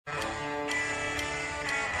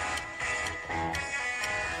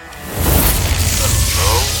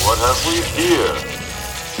have we here?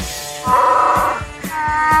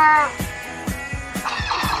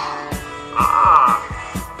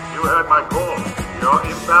 You heard my call. You're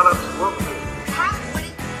imbalanced, Swampy. Huh? What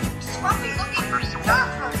is Swampy looking for stuff?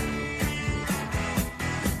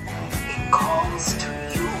 It calls to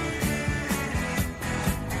you.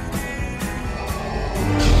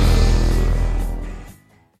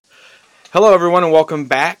 Hello, everyone, and welcome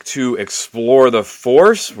back to Explore the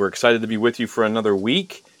Force. We're excited to be with you for another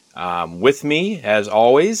week. With me, as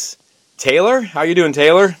always, Taylor. How you doing,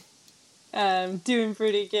 Taylor? I'm doing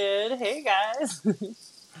pretty good. Hey, guys.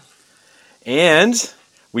 And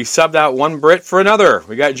we subbed out one Brit for another.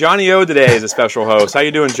 We got Johnny O today as a special host. How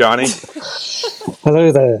you doing, Johnny?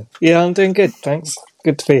 Hello there. Yeah, I'm doing good, thanks.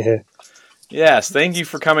 Good to be here. Yes, thank you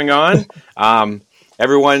for coming on.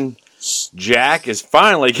 Everyone, Jack is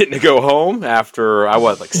finally getting to go home after,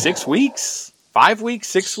 6 weeks? 5 weeks?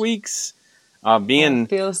 6 weeks? Being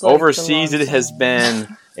Feels like overseas, a long it has time.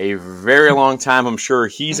 been a very long time. I'm sure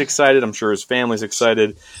he's excited. I'm sure his family's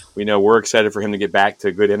excited. We know we're excited for him to get back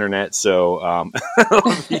to good internet, so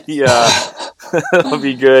it'll be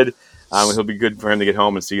good. It'll be good for him to get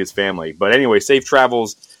home and see his family. But anyway, safe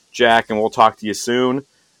travels, Jack, and we'll talk to you soon.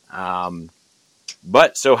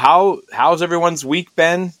 So how's everyone's week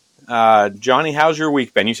been? Johnny, how's your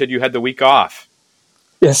week been? You said you had the week off.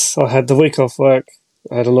 Yes, I had the week off work.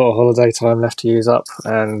 I had a lot of holiday time left to use up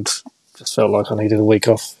and just felt like I needed a week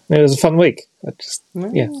off. It was a fun week. I just,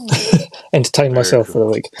 entertained myself cool. for the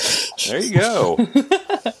week. There you go.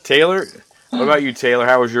 Taylor, what about you, Taylor?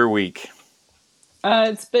 How was your week?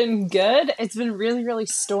 It's been good. It's been really, really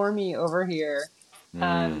stormy over here.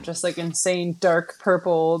 Just like insane dark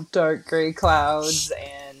purple, dark gray clouds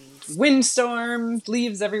and windstorm,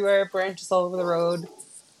 leaves everywhere, branches all over the road.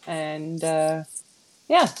 And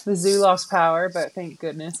the zoo lost power, but thank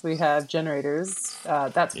goodness we have generators.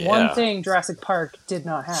 That's one thing Jurassic Park did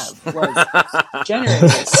not have, was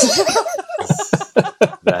generators.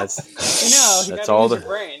 That's you that's gotta all use the your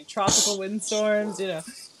brain. Tropical windstorms, So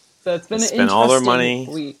it's been an spend all their money.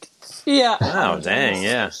 interesting week. Yeah. Oh, dang,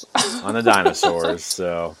 yeah. On the dinosaurs.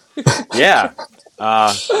 So, yeah.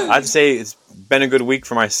 I'd say it's been a good week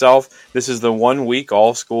for myself. This is the 1 week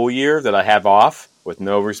all school year that I have off with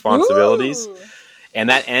no responsibilities. Ooh. And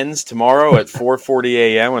that ends tomorrow at 4:40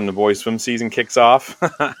 a.m. when the boys' swim season kicks off.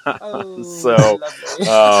 Oh, So,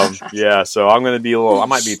 lovely. so I'm going to be I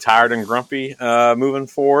might be tired and grumpy moving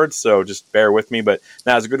forward, so just bear with me. But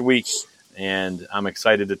no, it's a good week, and I'm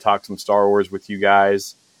excited to talk some Star Wars with you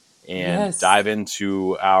guys and dive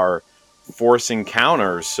into our Force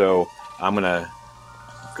encounters. So I'm going to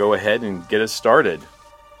go ahead and get us started.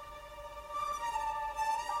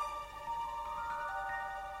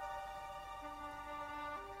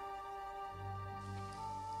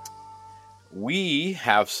 We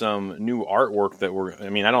have some new artwork that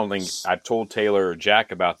I don't think I've told Taylor or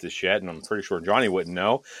Jack about this yet, and I'm pretty sure Johnny wouldn't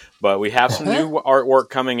know, but we have some new artwork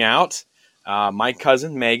coming out. My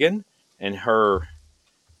cousin Megan and her,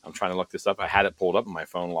 I'm trying to look this up. I had it pulled up and my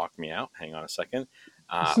phone locked me out. Hang on a second.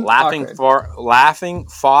 Laughing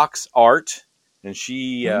Fox Art, and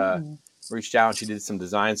she reached out and she did some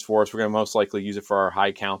designs for us. We're going to most likely use it for our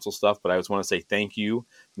High Council stuff, but I just want to say thank you,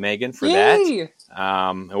 Megan, for that.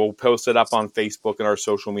 And we'll post it up on Facebook and our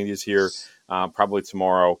social medias here probably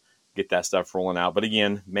tomorrow. Get that stuff rolling out. But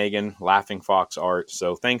again, Megan, Laughing Fox Art.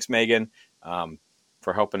 So thanks, Megan,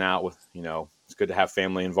 for helping out with, it's good to have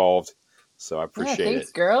family involved. So I appreciate thanks,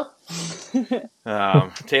 it. girl.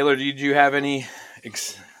 Taylor, did you have any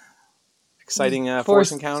exciting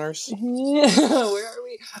Force encounters? Where are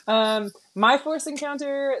we? My Force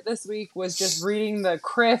encounter this week was just reading the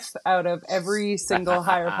Criff out of every single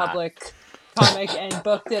High Republic comic and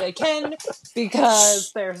book that I can,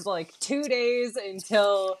 because there's 2 days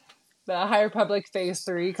until the High Republic Phase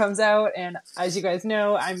 3 comes out, and as you guys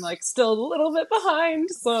know, I'm still a little bit behind,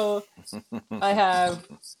 so I have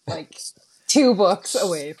 2 books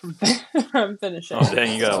away from finishing. Oh,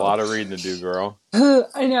 dang, you got a lot of reading to do, girl.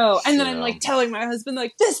 I know. And then I'm telling my husband,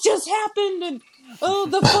 this just happened, and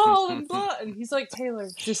the fall, and blah. And he's like, Taylor,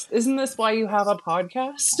 isn't this why you have a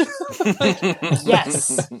podcast?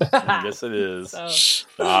 Yes. Yes, it is. So,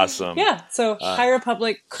 awesome. Yeah, so High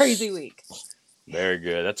Republic, crazy week. Very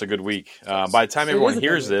good. That's a good week. By the time everyone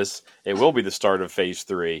hears this, it will be the start of Phase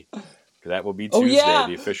 3. That will be Tuesday,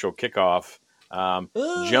 the official kickoff.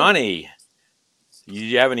 Johnny, do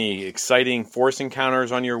you have any exciting Force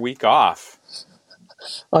encounters on your week off?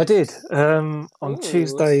 I did. On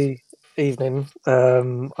Tuesday evening,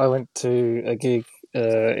 I went to a gig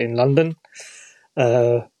in London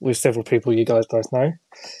with several people you guys both know.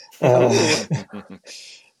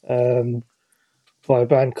 by a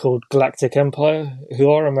band called Galactic Empire,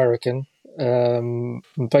 who are American.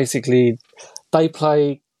 Basically, they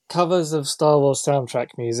play covers of Star Wars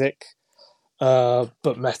soundtrack music,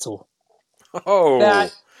 but metal. Oh,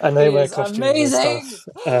 and they wear is costumes amazing.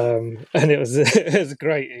 and stuff. And it was a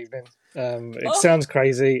great evening. It sounds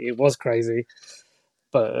crazy. It was crazy,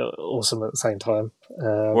 but awesome at the same time.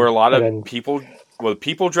 were a lot of people? Were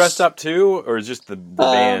people dressed up too, or just the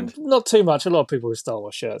band? Not too much. A lot of people with Star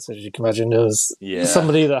Wars shirts, as you can imagine. There was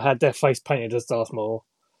somebody that had their face painted as Darth Maul.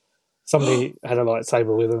 Somebody had a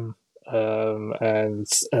lightsaber with them, and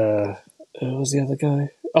who was the other guy?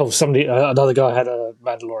 Oh, another guy had a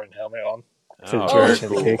Mandalorian helmet on. Very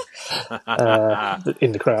cool.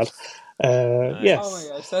 In the crowd. Yes. Oh my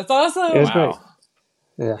gosh, that's awesome! It was great.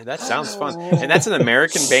 Yeah, that sounds fun. And that's an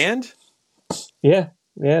American band. Yeah,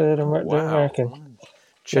 they're American.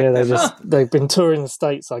 Check them out. They've been touring the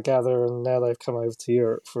States, I gather, and now they've come over to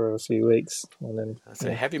Europe for a few weeks. And then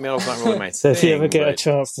heavy metal's not really my thing. So if you ever get a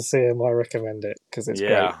chance to see them, I recommend it because it's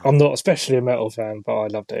great. I'm not especially a metal fan, but I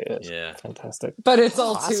loved it. It's fantastic. But it's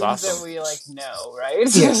all tunes awesome. that we know, right?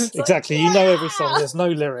 Yes, exactly. You know every song. There's no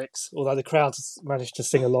lyrics, although the crowd managed to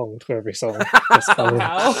sing along to every song. Along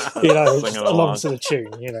to the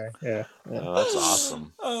tune. Yeah. Oh, that's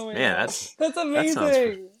awesome. Oh my man, that's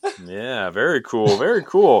amazing. Very cool. Very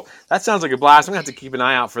cool. That sounds like a blast. I'm gonna have to keep an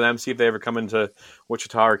eye out for them, see if they ever come into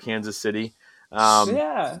Wichita or Kansas City. All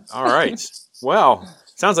right. Well,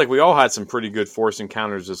 sounds like we all had some pretty good Force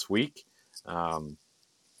encounters this week.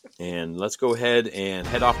 And let's go ahead and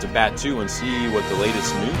head off to Batuu and see what the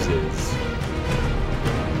latest news is.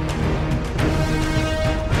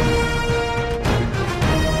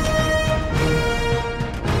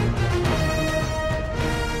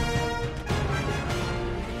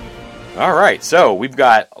 All right, so we've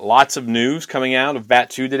got lots of news coming out of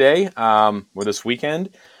Batuu today, or this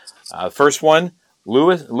weekend. First one,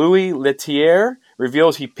 Louis Leterrier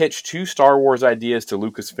reveals he pitched 2 Star Wars ideas to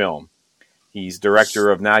Lucasfilm. He's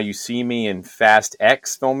director of Now You See Me and Fast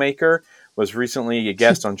X filmmaker, was recently a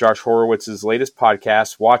guest on Josh Horowitz's latest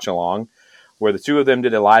podcast, Watch Along, where the two of them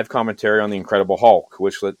did a live commentary on The Incredible Hulk,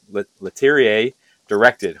 which Leterrier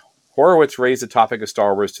directed. Horowitz raised the topic of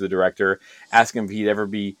Star Wars to the director, asking if he'd ever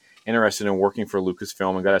be interested in working for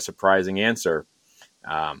Lucasfilm, and got a surprising answer.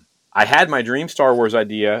 I had my dream Star Wars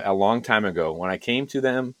idea a long time ago when I came to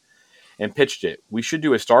them and pitched it. We should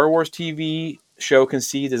do a Star Wars TV show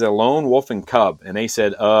conceived as a lone wolf and cub. And they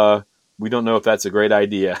said, we don't know if that's a great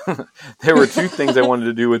idea. There were 2 things I wanted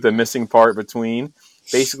to do with the missing part between.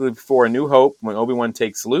 Basically, before A New Hope, when Obi-Wan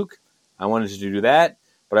takes Luke, I wanted to do that.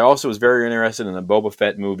 But I also was very interested in the Boba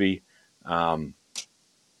Fett movie.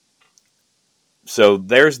 So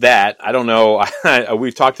there's that. I don't know.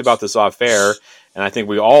 We've talked about this off air, and I think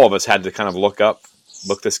all of us had to kind of look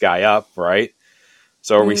this guy up, right?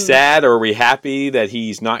 So are we sad or are we happy that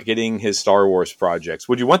he's not getting his Star Wars projects?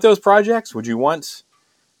 Would you want those projects? Would you want,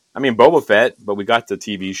 Boba Fett, but we got the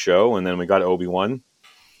TV show, and then we got Obi-Wan.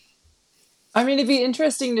 It'd be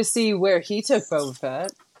interesting to see where he took Boba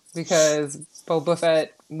Fett, because Boba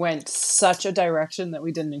Fett went such a direction that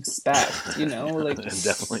we didn't expect,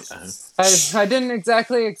 Definitely. I didn't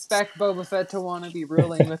exactly expect Boba Fett to want to be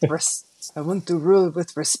ruling with I want to rule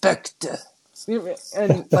with respect.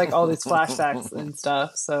 And all these flashbacks and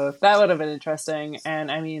stuff. So that would have been interesting. And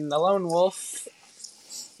the Lone Wolf,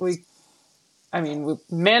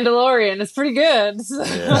 Mandalorian is pretty good.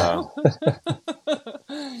 So.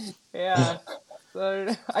 Yeah.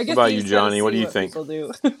 So I guess. What about you, Johnny? What do you think?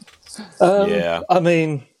 Do.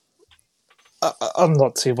 I'm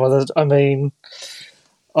not too bothered.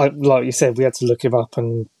 Like you said, we had to look him up,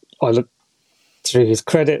 and I looked through his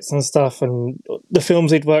credits and stuff, and the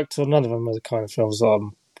films he'd worked on, none of them are the kind of films that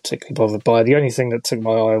I'm particularly bothered by. The only thing that took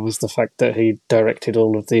my eye was the fact that he directed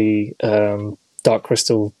all of the Dark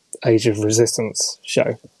Crystal Age of Resistance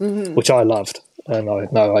show, which I loved, and I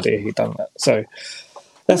had no idea he'd done that. So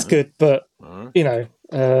that's good, but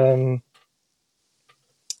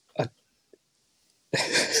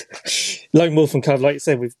Lone Wolf and Cub, like you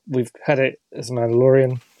said, we've had it as a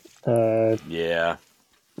Mandalorian. Yeah.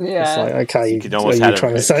 It's like, okay, you could almost are you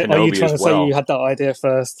trying to say you had that idea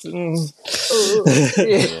first? Yeah,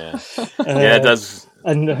 it does.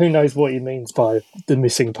 And who knows what he means by the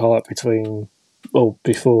missing part before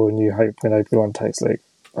A New Hope when Obi-Wan takes Luke.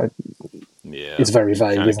 It's very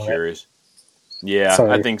vague, isn't curious. Yeah, so,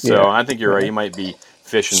 I think so. Yeah. I think you're right. He might be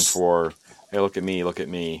fishing for, hey, look at me,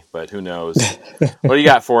 but who knows? What do you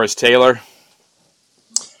got for us, Taylor?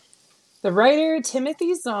 The writer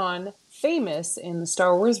Timothy Zahn, famous in the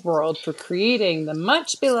Star Wars world for creating the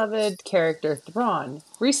much-beloved character Thrawn,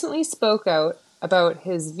 recently spoke out about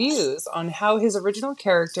his views on how his original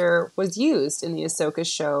character was used in the Ahsoka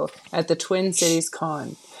show at the Twin Cities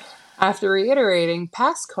Con. After reiterating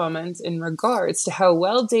past comments in regards to how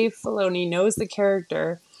well Dave Filoni knows the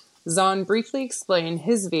character, Zahn briefly explained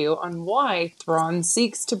his view on why Thrawn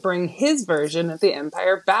seeks to bring his version of the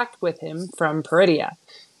Empire back with him from Peridea.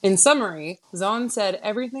 In summary, Zahn said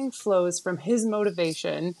everything flows from his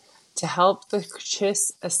motivation to help the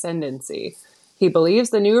Chiss ascendancy. He believes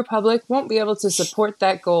the New Republic won't be able to support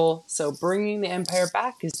that goal, so bringing the Empire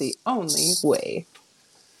back is the only way.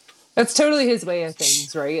 That's totally his way of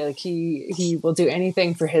things, right? Like, he will do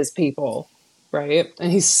anything for his people, right?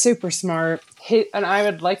 And he's super smart. And I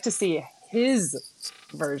would like to see his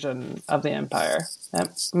version of the Empire.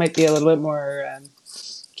 That might be a little bit more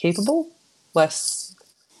capable, less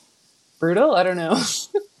brutal. I don't know.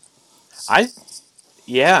 I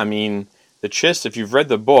mean, the Chiss, if you've read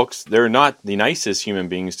the books, they're not the nicest human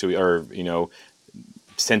beings or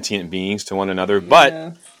sentient beings to one another,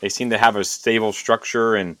 but they seem to have a stable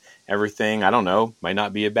structure and everything. I don't know. Might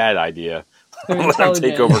not be a bad idea. Let them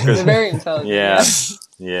take over. They're very intelligent.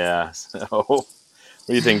 Yeah. So, what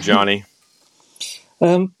do you think, Johnny?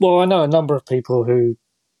 Well, I know a number of people who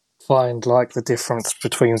find like the difference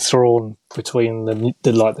between Thrawn, between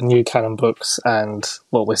the new canon books and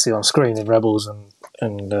what we see on screen in Rebels and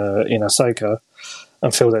in Ahsoka,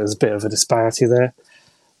 and feel that there's a bit of a disparity there.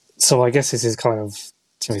 So I guess this is kind of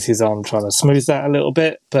Timothy Zahn trying to smooth that a little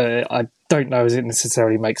bit, but I don't know as it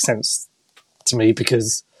necessarily makes sense to me,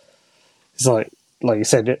 because it's like you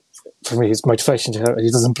said, for me, his motivation, he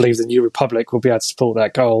doesn't believe the New Republic will be able to support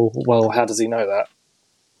that goal. Well, how does he know that?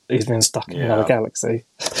 He's been stuck in another galaxy.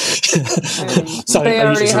 So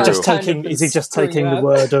is he just taking the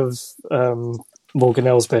word of Morgan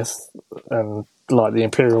Elsbeth and like the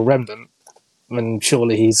Imperial Remnant? And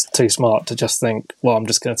surely he's too smart to just think, well, I'm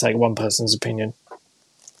just going to take one person's opinion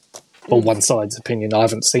or one side's opinion. I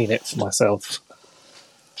haven't seen it for myself.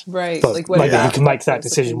 Right. But maybe he can make that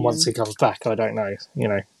decision once he comes back. I don't know,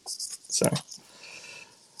 So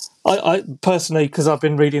I personally, because I've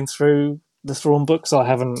been reading through the Thrawn books, I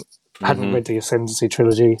hadn't read the Ascendancy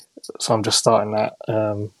trilogy, so I'm just starting that.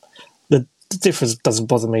 The difference doesn't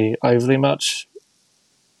bother me overly much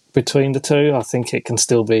between the two. I think it can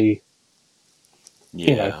still be,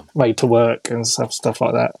 made to work and stuff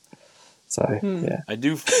like that. So yeah, I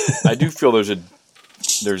do feel there's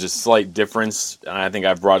a slight difference, and I think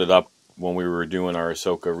I brought it up when we were doing our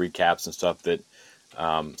Ahsoka recaps and stuff, that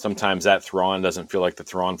sometimes that Thrawn doesn't feel like the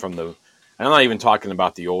Thrawn from the. And I'm not even talking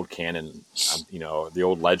about the old canon, the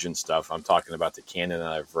old legend stuff. I'm talking about the canon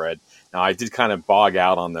that I've read. Now, I did kind of bog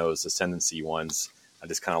out on those Ascendancy ones. I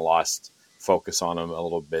just kind of lost focus on them a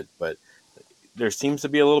little bit. But there seems to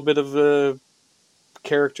be a little bit of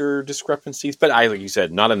character discrepancies. But like you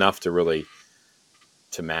said, not enough to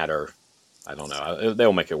matter. I don't know.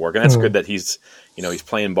 They'll make it work. And that's good that he's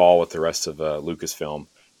playing ball with the rest of Lucasfilm.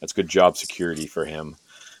 That's good job security for him.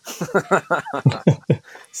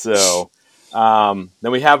 So...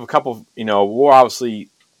 then we have a couple, we'll obviously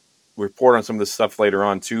report on some of this stuff later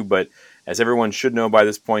on too, but as everyone should know by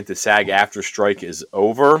this point, the SAG-AFTRA strike is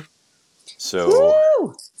over.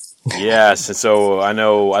 So, yes. And so I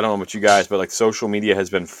don't know about you guys, but like social media has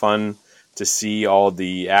been fun to see all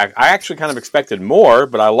the I actually kind of expected more,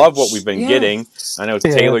 but I love what we've been getting. I know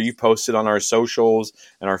Taylor, you posted on our socials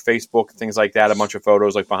and our Facebook and things like that, a bunch of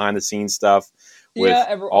photos, like behind the scenes stuff with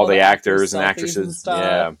all the actors and actresses.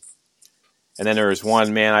 Yeah. And then there was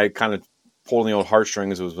one, man, I kind of pulled the old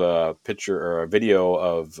heartstrings. It was a picture or a video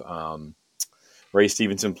of Ray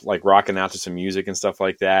Stevenson like rocking out to some music and stuff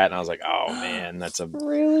like that. And I was like, oh man, that's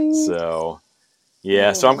really? So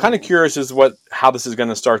yeah. So I'm kind of curious as how this is going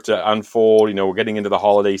to start to unfold. We're getting into the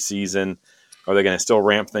holiday season. Are they going to still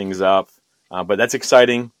ramp things up? But that's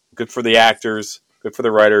exciting. Good for the actors. Good for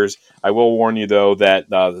the writers. I will warn you though that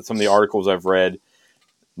some of the articles I've read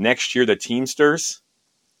next year, the Teamsters.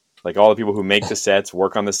 Like all the people who make the sets,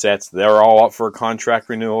 work on the sets, they're all up for a contract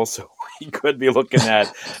renewal. So we could be looking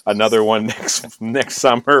at another one next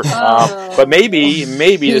summer. But maybe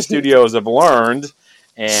the studios have learned,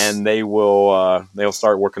 and they'll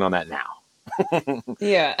start working on that now.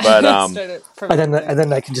 Yeah. But and then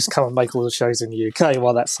they can just come and make all the shows in the UK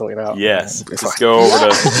while that's sorted out. Yes, just go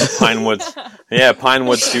over to Pinewood. Yeah,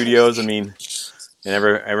 Pinewood Studios. I mean, and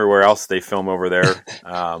everywhere else they film over there.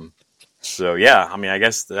 So, yeah, I mean, I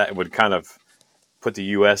guess that would kind of put the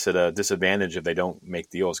U.S. at a disadvantage if they don't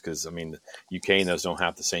make deals because, I mean, the UK and those don't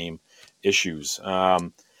have the same issues.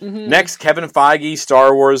 Next, Kevin Feige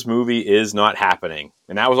Star Wars movie is not happening.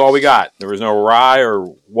 And that was all we got. There was no why or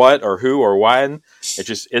what or who or when. It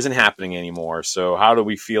just isn't happening anymore. So how do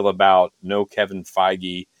we feel about no Kevin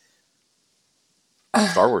Feige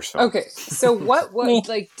Star Wars film? Okay, so what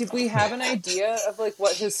like, did we have an idea of like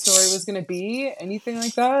what his story was going to be? Anything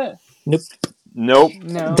like that? Nope. No.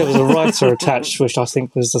 There was a writer attached, which I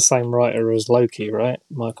think was the same writer as Loki, right?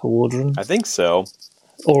 Michael Waldron. I think so.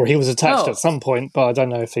 Or he was attached Oh. at some point, but I don't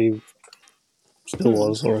know if he still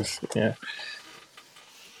was or if, yeah.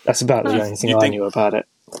 That's about the only thing You I think- knew about it.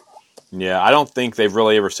 Yeah, I don't think they've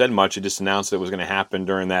really ever said much. It just announced it was going to happen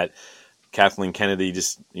during that Kathleen Kennedy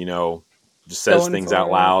just says Going things for out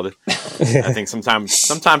it. loud. I think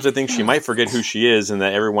sometimes I think she might forget who she is and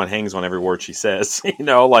that everyone hangs on every word she says.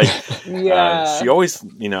 Yeah. She always,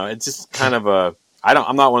 it's just kind of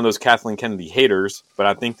I'm not one of those Kathleen Kennedy haters, but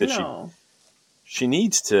I think that No. she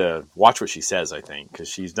needs to watch what she says, I think, because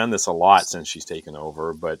she's done this a lot since she's taken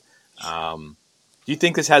over. But do you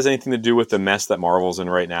think this has anything to do with the mess that Marvel's in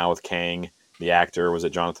right now with Kang, the actor? Was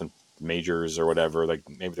it Jonathan Majors or whatever? Like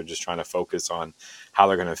maybe they're just trying to focus on how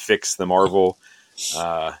they're going to fix the Marvel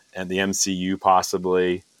and the MCU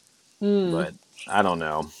possibly. But I don't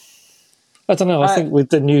know. I don't know. I think with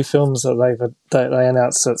the new films that they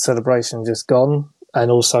announced at Celebration just gone,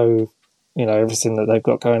 and also, everything that they've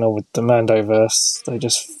got going on with the Mandoverse, they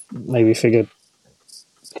just maybe figured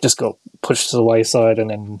it just got pushed to the wayside, and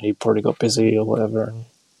then he probably got busy or whatever. And,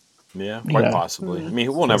 Yeah, quite possibly. I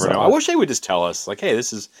mean, we'll never Sounds know. like I wish they would just tell us, like, hey,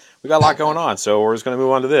 we got a lot going on, so we're just going to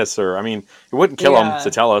move on to this. Or, I mean, it wouldn't kill them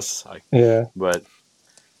to tell us. yeah. But,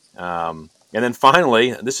 and then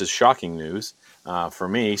finally, this is shocking news for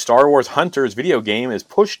me. Star Wars Hunters video game is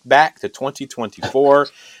pushed back to 2024.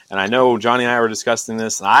 And I know Johnny and I were discussing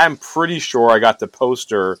this, and I'm pretty sure I got the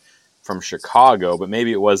poster from Chicago, but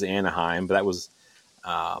maybe it was Anaheim. But that was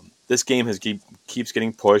this game keeps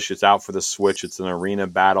getting pushed. It's out for the Switch. It's an arena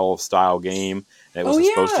battle style game. And it was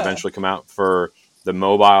supposed to eventually come out for the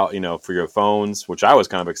mobile, for your phones, which I was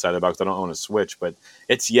kind of excited about because I don't own a Switch. But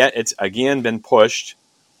it's again been pushed,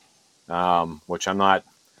 which I'm not.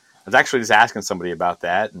 I was actually just asking somebody about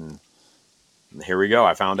that, and here we go.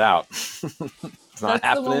 I found out. It's not That's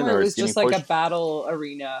happening, the one where or it it's was just getting like pushed. a battle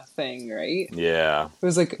arena thing, right? Yeah. It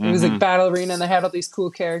was like battle arena, and they had all these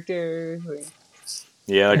cool characters.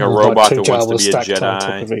 Yeah, like a And robot two that wants to Jawas be a stacked on top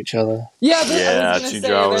Jedi. of each other. Yeah, but Yeah, I was two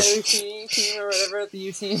gonna Jawas. say the UT team or whatever, the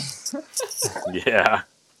U team. Yeah.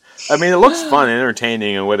 I mean, it looks fun and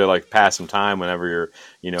entertaining and way to like pass some time whenever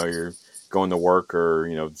you're going to work or,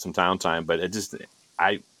 some downtime. But it just,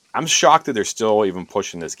 I'm shocked that they're still even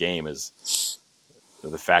pushing this game is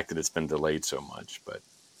the fact that it's been delayed so much. But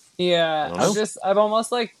Yeah, I don't know. I'm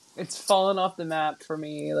almost like it's fallen off the map for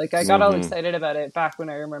me. Like I got all excited about it back when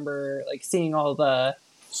I remember like seeing all the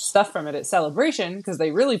stuff from it at Celebration because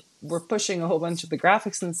they really were pushing a whole bunch of the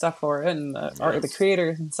graphics and stuff for it and the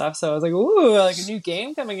creators and stuff. So I was like, ooh, like a new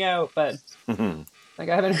game coming out, but like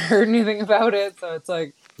I haven't heard anything about it. So it's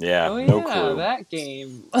like, yeah, oh no yeah, clue. that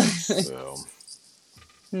game. So,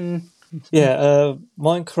 Yeah,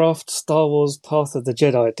 Minecraft Star Wars Path of the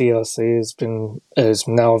Jedi DLC is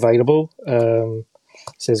now available. It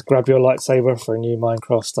says grab your lightsaber for a new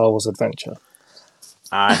Minecraft Star Wars adventure.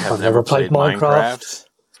 I have I've never never played played Minecraft.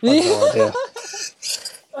 No idea.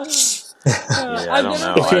 Yeah, I don't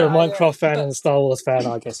know. If you're a I- Minecraft fan and a Star Wars fan,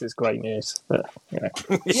 I guess it's great news. But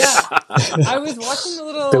Yeah, I was watching the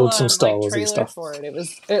little Build some Star Warsy trailer stuff. for it.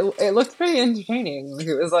 It looked pretty entertaining. Like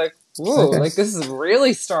it was like, whoa, like this is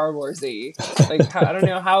really Star Warsy. Like I don't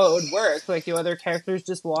know how it would work. Like do other characters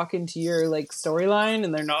just walk into your like storyline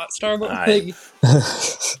and they're not Star Wars? Like,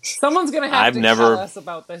 someone's gonna have I've to never- tell us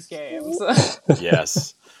about this game. So.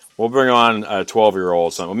 Yes. We'll bring on a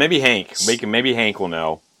 12-year-old son. Well, maybe Hank. Maybe Hank will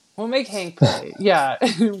know. We'll make Hank play. Yeah,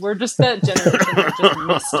 we're just that generation that just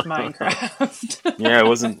missed Minecraft. Yeah, it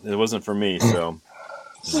wasn't for me, so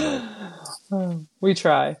We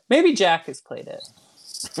try. Maybe Jack has played it.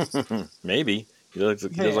 maybe. He does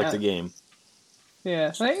like the game.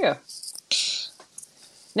 Yeah, there you go.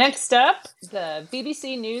 Next up, the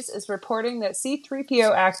BBC News is reporting that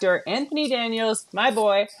C-3PO actor Anthony Daniels, my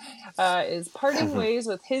boy, is parting ways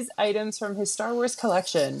with his items from his Star Wars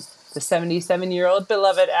collection. The 77-year-old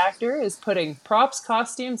beloved actor is putting props,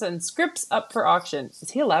 costumes, and scripts up for auction.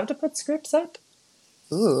 Is he allowed to put scripts up?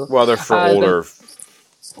 Ooh. Well, they're for older.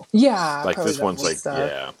 Yeah. Like probably this that one's like, makes sense.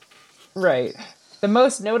 yeah. Right. The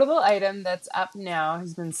most notable item that's up now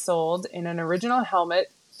has been sold in an original helmet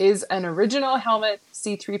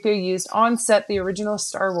C-3PO used on set the original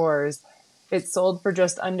Star Wars. It sold for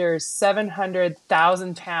just under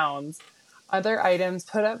 £700,000. Other items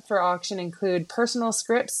put up for auction include personal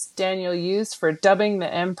scripts Daniel used for dubbing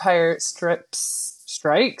The Empire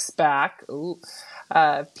Strikes Back. Ooh.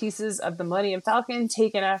 Pieces of the Millennium Falcon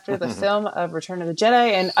taken after the film of Return of the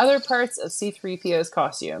Jedi, and other parts of C-3PO's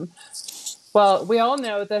costume. Well, we all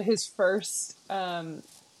know that his first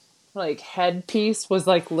headpiece was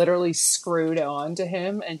literally screwed on to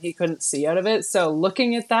him and he couldn't see out of it. So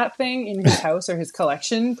looking at that thing in his house or his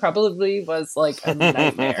collection probably was a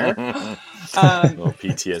nightmare.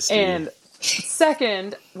 PTSD. And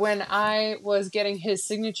second, when I was getting his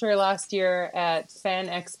signature last year at Fan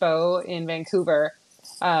Expo in Vancouver,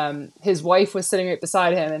 his wife was sitting right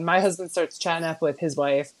beside him, and my husband starts chatting up with his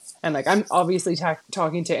wife, and I'm obviously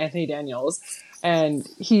talking to Anthony Daniels, and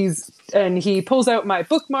he pulls out my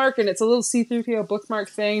bookmark, and it's a little C-3PO bookmark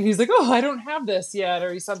thing, and he's like, "Oh, I don't have this yet,"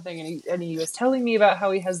 or something, and he was telling me about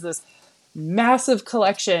how he has this massive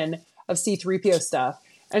collection of C-3PO stuff.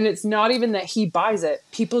 And it's not even that he buys it.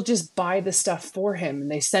 People just buy the stuff for him and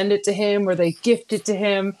they send it to him or they gift it to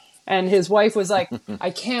him. And his wife was like,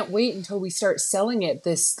 "I can't wait until we start selling it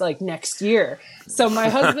this next year." So my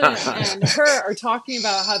husband and her are talking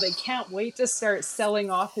about how they can't wait to start selling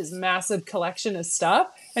off his massive collection of stuff.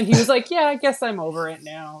 And he was like, "Yeah, I guess I'm over it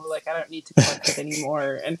now. I don't need to collect it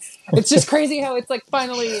anymore." And it's just crazy how it's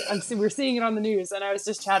finally we're seeing it on the news. And I was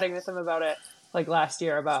just chatting with him about it last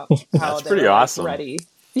year about how That's pretty awesome. Ready.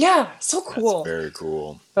 Yeah, so cool. That's very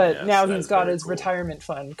cool. But yes, now he's got his retirement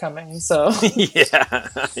fund coming, so yeah.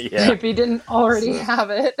 If he didn't already have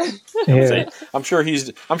it, Yeah. I'm sure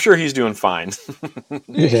he's doing fine.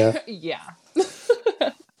 Yeah. Yeah.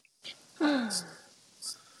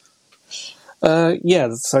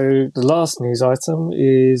 So the last news item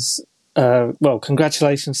is,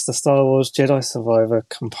 congratulations to Star Wars Jedi Survivor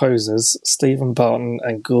composers Stephen Barton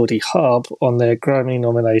and Gordy Harb on their Grammy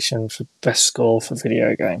nomination for Best Score for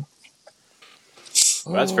Video Game.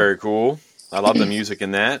 Well, that's very cool. I love the music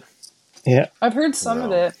in that. Yeah. I've heard some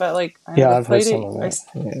of it, but I've heard some of it.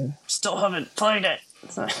 Yeah. Still haven't played it.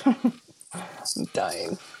 So I'm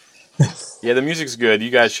dying. Yeah, the music's good. You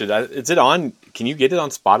guys should. Is it on? Can you get it on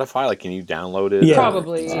Spotify? Can you download it? Yeah.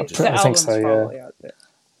 Probably. I The album's think so, probably out there.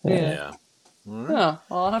 Yeah. Oh, well,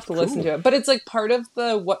 I'll have to listen to it. But it's part of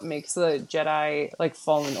what makes the Jedi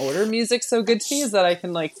Fallen Order music so good to me is that I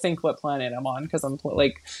can think what planet I'm on because I'm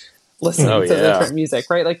listening to different music,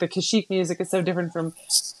 right? The Kashyyyk music is so different from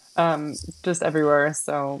just everywhere.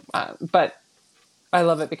 So, but I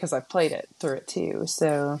love it because I've played it through it too.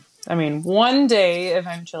 So, I mean, one day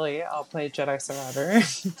eventually I'll play Jedi Survivor.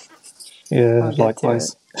 Yeah,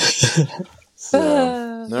 likewise.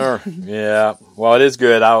 Yeah. Well, it is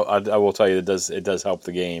good. I will tell you, it does help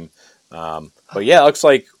the game. But yeah, it looks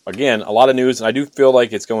like again a lot of news. And I do feel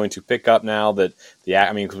like it's going to pick up now that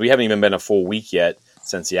because we haven't even been a full week yet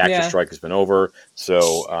since the actor strike has been over.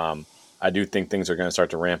 So I do think things are going to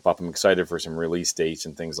start to ramp up. I'm excited for some release dates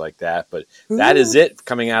and things like that. But that is it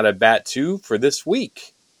coming out of Bat 2 for this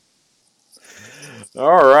week.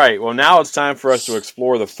 All right. Well, now it's time for us to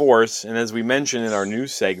explore the Force. And as we mentioned in our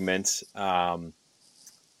news segment,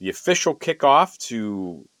 the official kickoff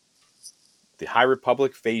to the High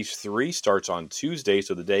Republic Phase 3 starts on Tuesday,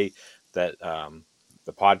 so the day that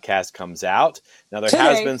the podcast comes out. Now, there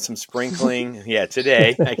has been some sprinkling.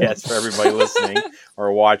 Today, I guess, for everybody listening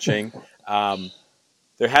or watching.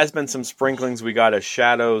 There has been some sprinklings. We got a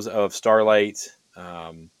Shadows of Starlight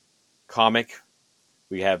comic.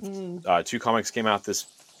 We have 2 comics came out this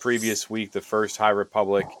previous week. The first, High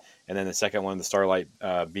Republic, and then the second one, the Starlight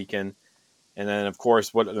Beacon. And then, of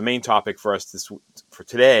course, what the main topic for us for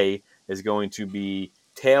today is going to be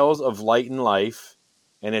Tales of Light and Life.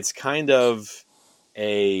 And it's kind of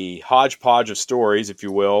a hodgepodge of stories, if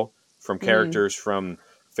you will, from characters from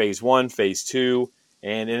Phase 1, Phase 2,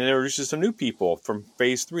 and it introduces some new people from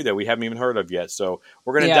Phase 3 that we haven't even heard of yet. So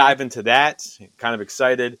we're going to dive into that. Kind of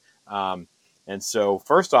excited. And so,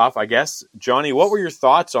 first off, I guess, Johnny, what were your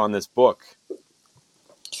thoughts on this book?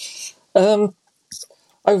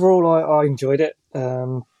 Overall, I enjoyed it.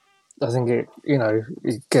 I think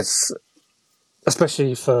it gets,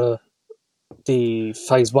 especially for the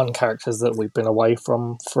Phase 1 characters that we've been away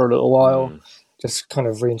from for a little while, just kind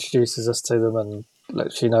of reintroduces us to them and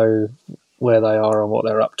lets you know where they are and what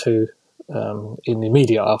they're up to in the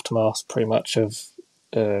immediate aftermath, pretty much, of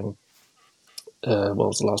what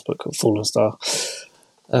was the last book called? Fallen Star.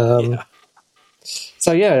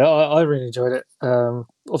 So I really enjoyed it.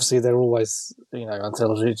 Obviously, they're always,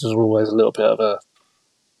 anthologies are always a little bit of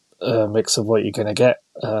a mix of what you're going to get.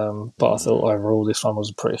 But I thought overall this one was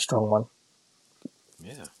a pretty strong one.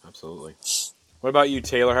 Yeah, absolutely. What about you,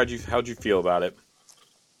 Taylor? How'd you feel about it?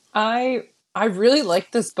 I I really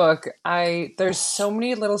like this book. There's so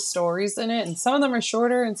many little stories in it, and some of them are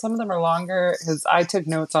shorter and some of them are longer because I took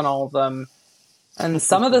notes on all of them. And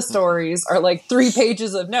some of the stories are like 3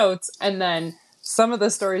 pages of notes, and then some of the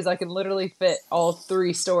stories I can literally fit all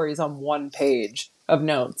 3 stories on 1 page of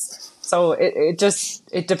notes. So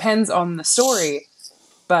it depends on the story,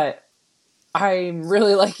 but I'm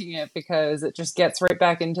really liking it because it just gets right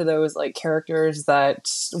back into those like characters that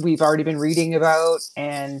we've already been reading about,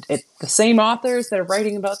 and it's the same authors that are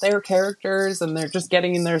writing about their characters, and they're just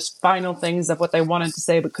getting in their final things of what they wanted to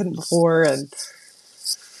say but couldn't before, and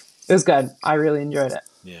it was good. I really enjoyed it.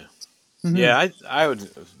 Yeah. Mm-hmm. Yeah, I would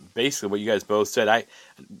basically what you guys both said. I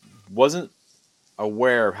wasn't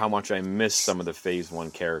aware of how much I missed some of the Phase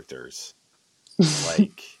 1 characters.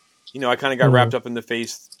 Like, I kind of got wrapped up in the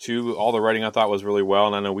Phase 2. All the writing I thought was really well,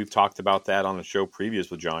 and I know we've talked about that on a show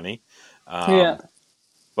previous with Johnny.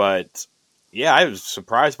 But yeah, I was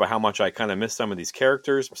surprised by how much I kind of missed some of these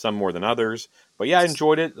characters, some more than others. But yeah, I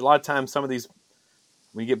enjoyed it. A lot of times, some of these,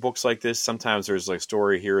 when you get books like this, sometimes there's like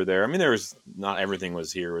story here or there. I mean, not everything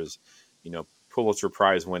was Pulitzer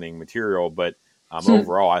Prize winning material, but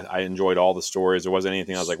overall, I enjoyed all the stories. There wasn't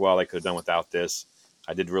anything I was like, well, I could have done without this.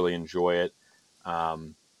 I did really enjoy it.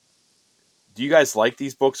 Do you guys like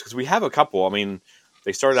these books? Because we have a couple. I mean,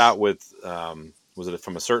 they started out with, was it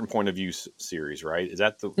From a Certain Point of View series, right? Is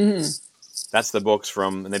that that's the books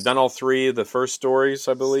from, and they've done all 3 of the first stories,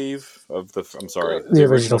 I believe, the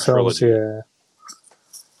original films, yeah.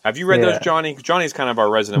 Have you read those, Johnny? Johnny's kind of our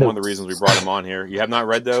resident, one of the reasons we brought him on here. You have not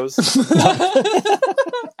read those? No.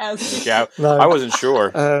 I wasn't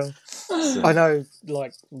sure. I know,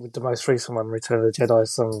 like, with the most recent one, Return of the Jedi,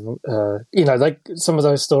 some of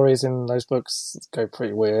those stories in those books go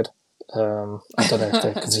pretty weird. I don't know if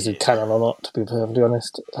they're considered canon or not, to be perfectly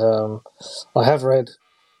honest. I have read,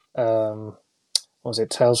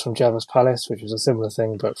 Tales from Jabba's Palace, which is a similar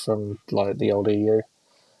thing, but from, like, the old EU.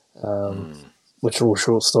 Which are all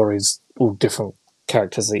short stories, all different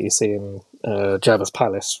characters that you see in Jabba's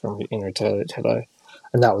Palace in Return of the Jedi.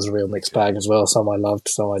 And that was a real mixed bag as well. Some I loved,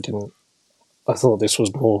 some I didn't. I thought this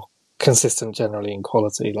was more consistent generally in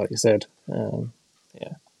quality, like you said.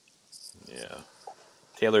 Yeah.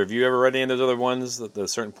 Taylor, have you ever read any of those other ones, the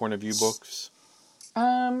Certain Point of View books?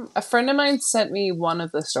 A friend of mine sent me one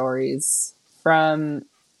of the stories from,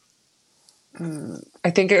 I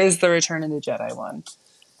think it was the Return of the Jedi one.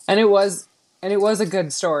 And it was a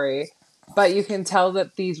good story, but you can tell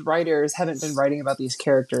that these writers haven't been writing about these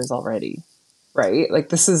characters already, right? Like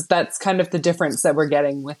that's kind of the difference that we're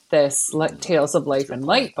getting with this Tales of Life and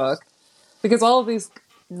Light book, because all of these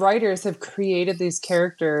writers have created these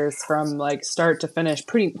characters from like start to finish,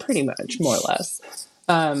 pretty much, more or less.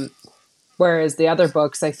 Whereas the other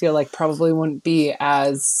books, I feel like probably wouldn't be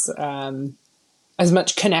as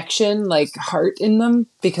much connection, like heart in them,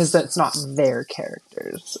 because that's not their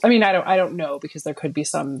characters. I mean, I don't know, because there could be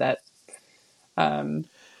some that were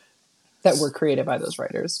created by those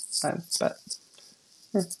writers. But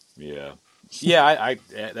yeah,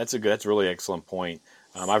 that's a really excellent point.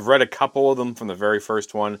 I've read a couple of them from the very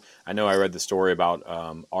first one. I know I read the story about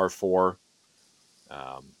R4,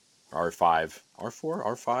 R5,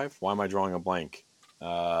 R5. Why am I drawing a blank?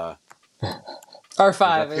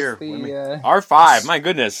 R5 is the... R5, my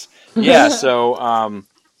goodness. Yeah, so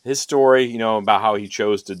his story, about how he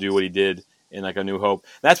chose to do what he did in like A New Hope.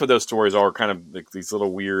 That's what those stories are, kind of like these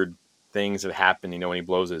little weird things that happen, when he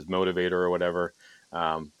blows his motivator or whatever.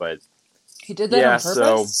 But he did that on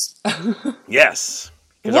purpose? So, yes.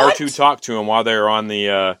 Because R2 talked to him while they were on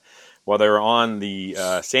the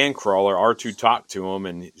Sandcrawler. R2 talked to him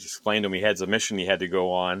and explained to him he had a mission he had to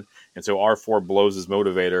go on. And so R4 blows his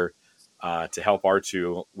motivator to help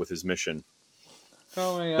R2 with his mission.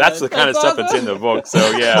 Oh my God. That's the kind of stuff that's in the book.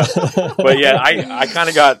 So yeah, but yeah, I kind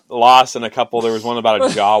of got lost in a couple. There was one about a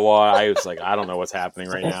Jawa. I was like, I don't know what's happening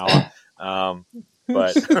right now.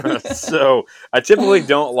 But so I typically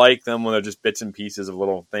don't like them when they're just bits and pieces of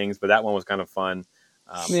little things. But that one was kind of fun.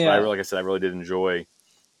 But like I said, I really did enjoy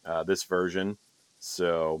this version.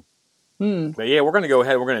 So, but yeah, we're going to go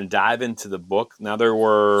ahead. We're going to dive into the book. Now there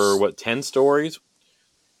were 10 stories.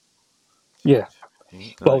 Yeah.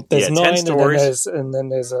 Well, there's 9, 10 stories. and then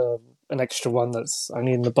there's an extra one that's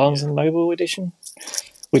only in the Barnes and Noble edition,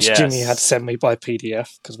 which Jimmy had sent me by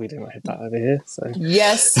PDF because we didn't have that over here. So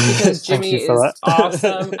yes, because Jimmy is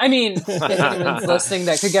awesome. I mean, if anyone's listening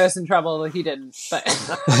that could get us in trouble, he didn't. But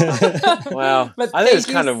well, but I think it's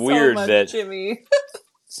kind of weird much, that Jimmy.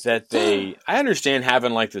 that I understand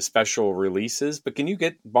having like the special releases, but can you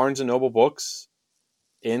get Barnes and Noble books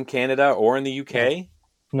in Canada or in the UK?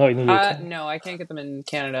 Not in the UK. No, I can't get them in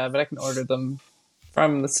Canada, but I can order them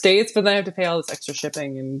from the States, but then I have to pay all this extra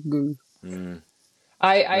shipping and goo. All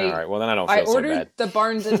right. Well, then I don't feel so ordered bad. the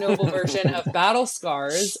Barnes and Noble version of Battle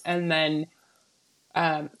Scars, and then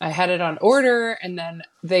I had it on order, and then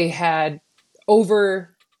they had oversold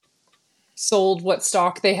what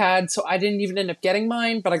stock they had, so I didn't even end up getting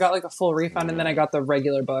mine, but I got like a full refund, and then I got the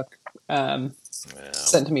regular book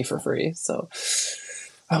sent to me for free. So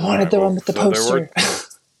I wanted the one with the poster.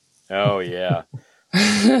 Oh yeah.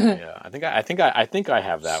 Yeah. I think I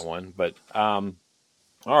have that one, but all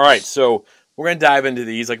right. So we're going to dive into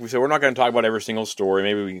these. Like we said, we're not going to talk about every single story.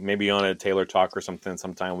 Maybe on a Taylor Talk or something.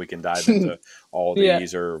 Sometime we can dive into all of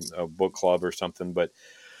these or a book club or something. But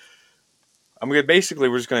we're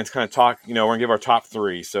just going to kind of talk. We're going to give our top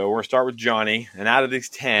 3. So we're going to start with Johnny. And out of these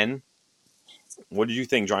 10, what did you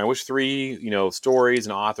think, Johnny? Which 3 stories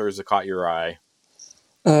and authors that caught your eye?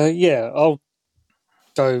 I'll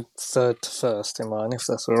go third to first in mine, if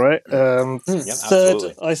that's all right. Yep, third,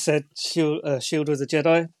 absolutely. I said Shield of the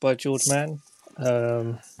Jedi by George Mann,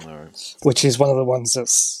 All right. which is one of the ones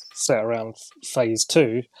that's set around Phase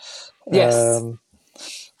 2. Yes.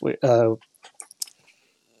 The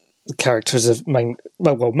characters of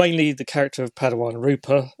mainly the character of Padawan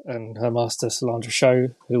Rupa and her master Solandra Sho,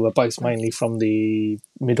 who are both mainly from the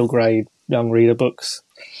middle grade young reader books.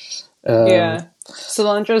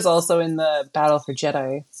 Solandra is also in the Battle for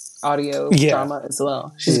Jedi audio drama as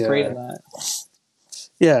well. She's great in that.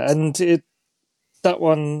 Yeah, and that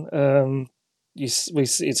one, it's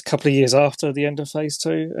a couple of years after the end of Phase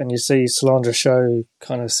 2, and you see Solandra Sho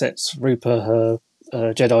kind of sets Rupa her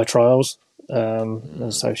Jedi trials,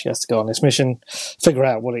 and so she has to go on this mission, figure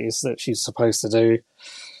out what it is that she's supposed to do.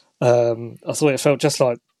 I thought it felt just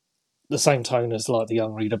like the same tone as like the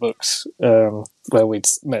young reader books, where we'd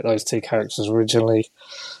met those 2 characters originally.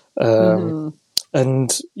 And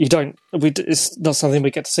it's not something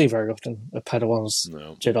we get to see very often, a Padawan's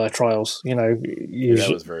Jedi trials.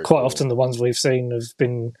 Usually, quite often the ones we've seen have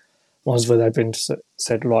been ones where they've been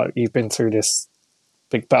said, like, you've been through this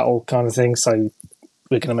big battle kind of thing, so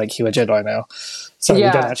we're going to make you a Jedi now. So we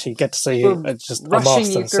don't actually get to see just a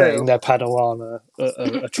master setting their Padawan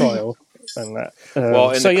a trial. And that.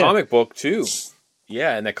 Well, in the comic book too.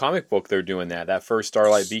 Yeah, in the comic book they're doing that. That first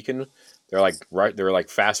Starlight Beacon, they're like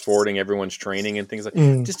fast forwarding everyone's training and things like.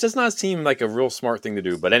 Just does not seem like a real smart thing to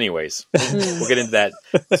do. But anyways, we'll get into that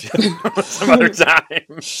some other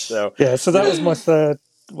time. So that was my third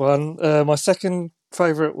one. My second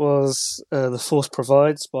favorite was The Force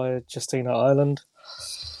Provides by Justina Ireland.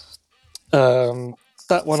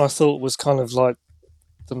 That one I thought was kind of like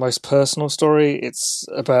the most personal story. It's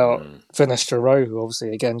about Venestra Rowe, who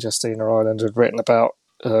obviously, again, Justina Ireland had written about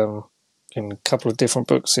in a couple of different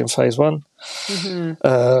books in Phase 1,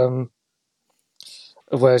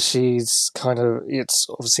 where she's it's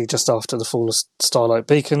obviously just after the fall of Starlight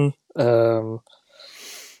Beacon, as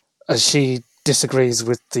she disagrees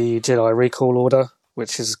with the Jedi Recall Order,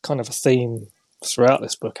 which is kind of a theme throughout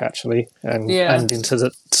this book, actually, and into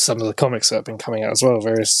some of the comics that have been coming out as well.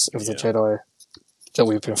 Various of the Jedi that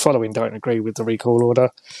we've been following don't agree with the Recall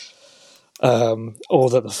Order, or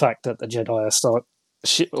that the fact that the Jedi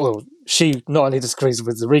she not only disagrees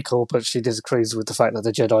with the Recall, but she disagrees with the fact that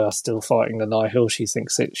the Jedi are still fighting the Nihil. She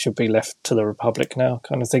thinks it should be left to the Republic now,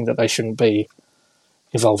 kind of thing, that they shouldn't be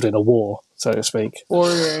involved in a war, so to speak.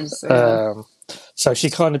 Warriors. So she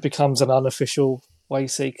kind of becomes an unofficial way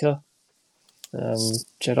seeker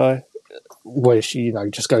Jedi, where she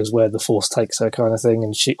just goes where the Force takes her, kind of thing.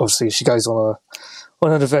 And she goes on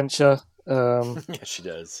an adventure. Yeah, she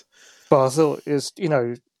does. But I thought it's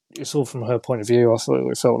all from her point of view. I thought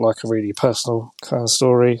it felt like a really personal kind of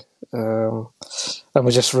story, and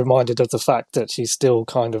we're just reminded of the fact that she's still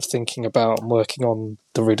kind of thinking about and working on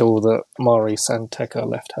the riddle that Mari San Tekka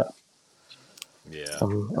left her. Yeah, I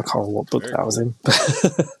can't remember what book that was in.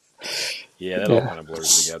 Yeah, that all kind of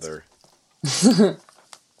blurs together.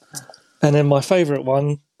 And then my favourite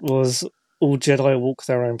one was All Jedi Walk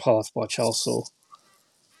Their Own Path by Charles Soule.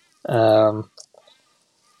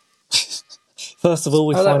 First of all,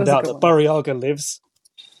 we find out that Burryaga lives.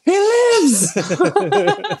 He lives!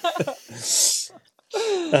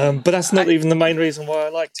 But that's not even the main reason why I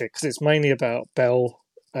liked it, because it's mainly about Bell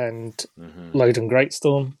and Loden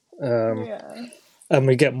Greatstorm. And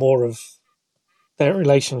we get more of their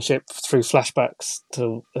relationship through flashbacks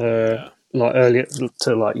to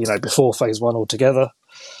before Phase 1 altogether,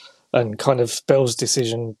 and kind of Bell's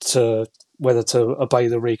decision to whether to obey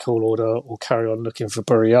the Recall Order or carry on looking for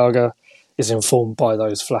Burryaga is informed by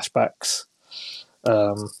those flashbacks.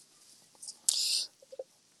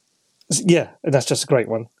 Yeah, and that's just a great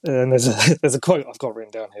one. And there's a quote I've got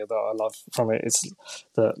written down here that I love from it. It's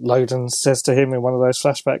that Loden says to him in one of those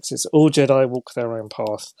flashbacks. It's all Jedi walk their own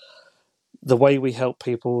path. The way we help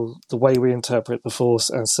people, the way we interpret the Force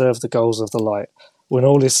and serve the goals of the light. When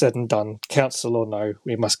all is said and done, council or no,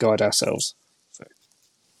 we must guide ourselves. So,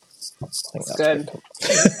 I think that's good. cool. Yeah,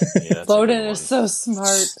 that's a good Loden one. is so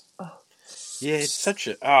smart. Oh, Yeah, it's such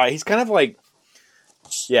a. He's kind of like.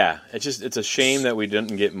 Yeah, it's a shame that we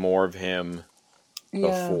didn't get more of him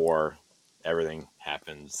yeah. before everything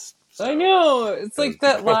happens. So, I know. It's like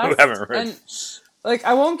that people who last. haven't read- And like,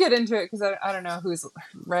 I won't get into it because I don't know who's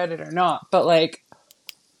read it or not, but like,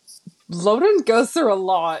 Loden goes through a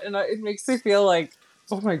lot, and it makes me feel like,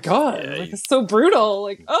 oh my god, Yeah, like it's so brutal.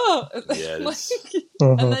 Like, oh, Yeah, it like, is.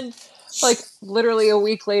 Mhm. and then like literally a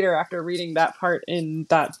week later, after reading that part in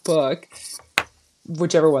that book,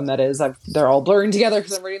 whichever one that is, they're all blurring together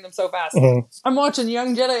because I'm reading them so fast. Mhm. I'm watching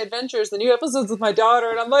Young Jedi Adventures, the new episodes with my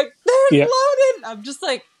daughter, and I'm like, there's Yeah. Loden. I'm just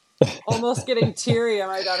like almost getting teary, and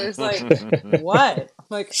my daughter's like, what? I'm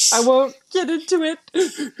like, I won't get into it.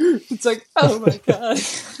 It's like, oh my god.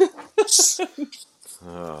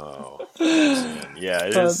 Oh, man. Yeah,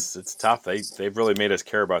 it is. It's tough. They've really made us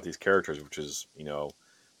care about these characters, which is,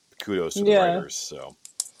 kudos to the Yeah. writers. So,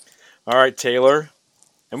 all right, Taylor,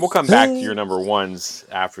 and we'll come back to your number ones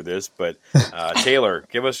after this. But Taylor,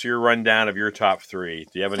 give us your rundown of your top three.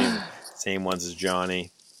 Do you have any same ones as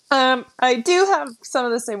Johnny? I do have some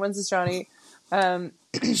of the same ones as Johnny. My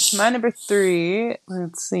number 3,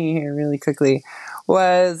 let's see here really quickly,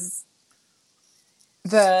 was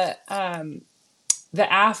the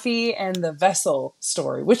Affy and the Vessel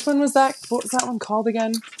story. Which one was that? What was that one called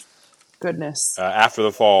again? Goodness. After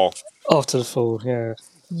the Fall. After the Fall, yeah.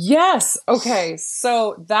 Yes. Okay.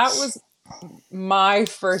 So that was my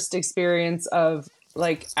first experience of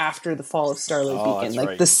like after the fall of Starlight Beacon, that's like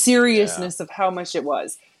right. the seriousness of how much it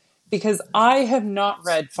was, because I have not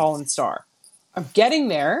read Fallen Star. I'm getting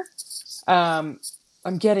there.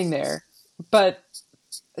 But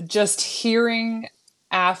just hearing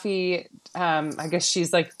Affy, I guess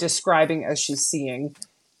she's like describing as she's seeing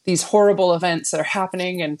these horrible events that are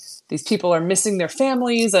happening, and these people are missing their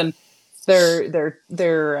families, and they're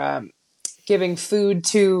giving food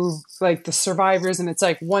to like the survivors, and it's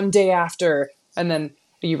like one day after, and then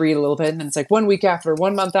you read a little bit, and then it's like 1 week after,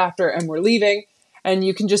 1 month after, and we're leaving. And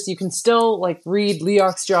you can still like read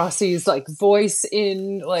Leox Jossie's like voice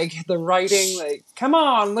in like the writing, like, come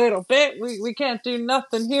on, little bit, we can't do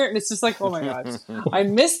nothing here. And it's just like, oh my God, I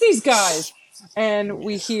miss these guys. And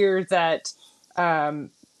we hear that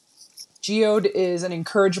Geode is an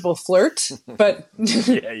incorrigible flirt, but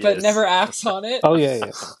but never acts on it. Oh,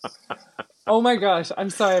 yeah. Oh my gosh,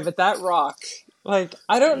 I'm sorry, but that rock, like,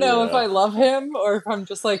 I don't know if I love him or if I'm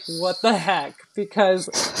just like, what the heck? Because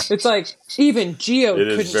it's like, even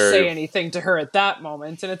Geode couldn't say anything to her at that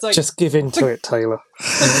moment. And it's like, just give in to it, Taylor.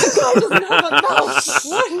 The guy doesn't have a mouth.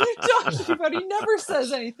 What are you talking about? He never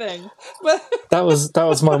says anything. But that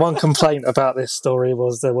was my one complaint about this story,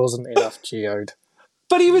 was there wasn't enough Geode.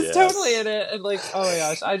 But he was totally in it, and like, oh my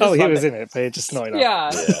gosh, I just he was in it, but just not enough. Yeah.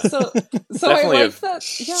 So I liked that.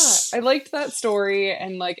 Yeah, I liked that story,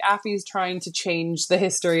 and like Affy's trying to change the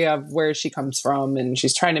history of where she comes from, and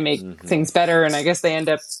she's trying to make things better. And I guess they end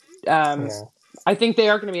up. I think they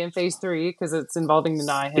are going to be in phase 3 because it's involving the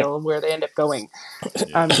Nihil, where they end up going.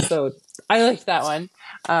 So I liked that one.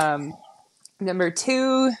 Number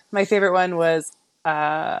 2, my favorite one was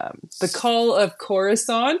The Call of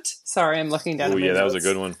Coruscant. Sorry, I'm looking down. Oh yeah, that was a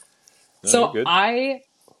good one. I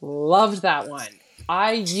loved that one.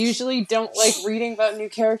 I usually don't like reading about new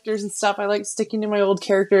characters and stuff. I like sticking to my old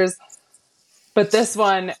characters. But this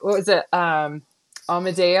one, what was it?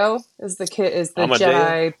 Amadeo is the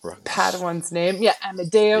Jedi Padawan's name. Yeah,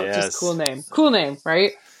 Amadeo, just cool name. Cool name,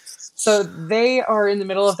 right? So they are in the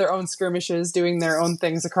middle of their own skirmishes, doing their own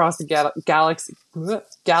things across the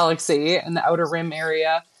galaxy in the Outer Rim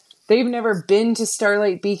area. They've never been to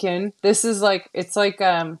Starlight Beacon. This is like, it's like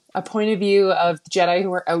a point of view of the Jedi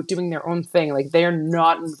who are out doing their own thing. Like, they are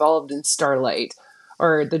not involved in Starlight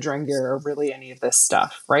or the Drengir or really any of this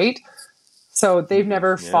stuff, right? So they've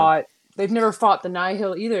never fought. They've never fought the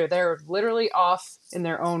Nihil either. They're literally off in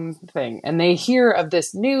their own thing. And they hear of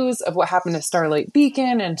this news of what happened to Starlight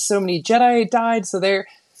Beacon, and so many Jedi died. So they're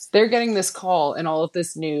getting this call and all of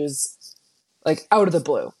this news like out of the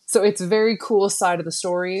blue. So it's a very cool side of the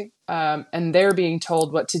story. And they're being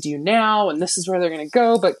told what to do now, and this is where they're going to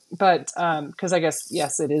go. But because I guess,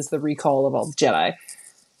 yes, it is the recall of all the Jedi.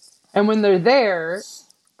 And when they're there,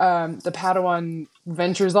 the Padawan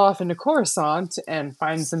ventures off into Coruscant and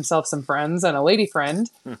finds himself some friends and a lady friend,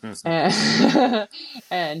 and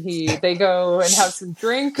they go and have some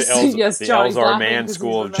drinks. Yes, the Johnny's Elzar laughing Man because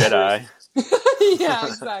School he's of Jedi. yeah,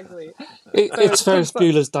 exactly. It's Ferris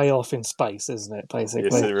Bueller's Day Off in space, isn't it? Basically,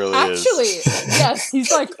 Yes, it really Actually, is. yes, he's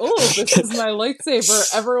like, oh, this is my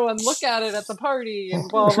lightsaber. Everyone look at it at the party, and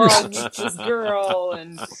blah blah. And meets this girl,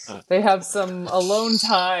 and they have some alone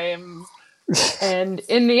time. And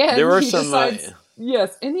in the end,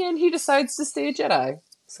 he decides to stay a Jedi.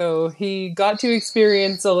 So he got to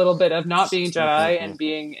experience a little bit of not being a Jedi and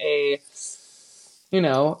being a,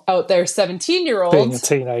 out there 17-year-old. Being a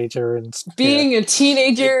teenager and being a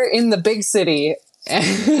teenager in the big city.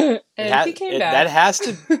 And he came back.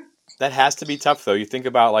 That has to be tough, though. You think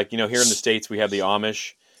about, like, here in the States, we have the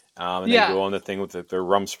Amish, and they go on the thing with their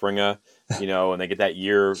Rumspringa, and they get that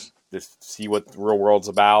year to see what the real world's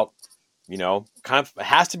about. Kind of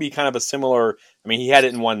has to be kind of a similar. I mean, he had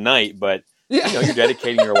it in one night, but you're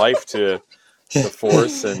dedicating your life to the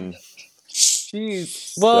Force, and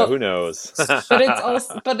jeez, well, so who knows?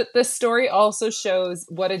 but the story also shows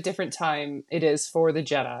what a different time it is for the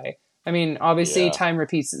Jedi. I mean, obviously, time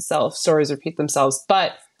repeats itself, stories repeat themselves,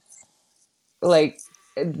 but like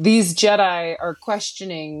these Jedi are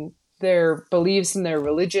questioning their beliefs and their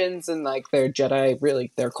religions and like their Jedi,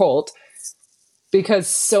 really their cult. Because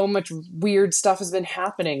so much weird stuff has been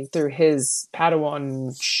happening through his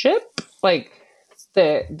Padawan ship, like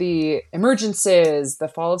the emergencies, the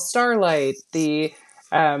fall of Starlight, the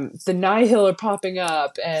Nihil are popping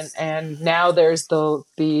up, and now there's the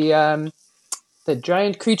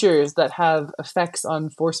giant creatures that have effects on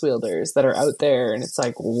Force wielders that are out there, and it's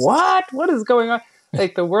like, what is going on?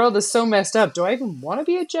 Like, the world is so messed up. Do I even want to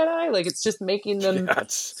be a Jedi? Like, it's just making them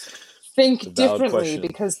think differently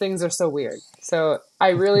because things are so weird. So I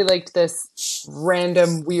really liked this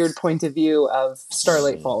random weird point of view of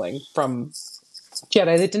Starlight falling from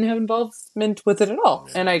Jedi that didn't have involvement with it at all.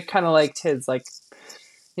 And I kind of liked his, like,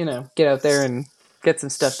 get out there and get some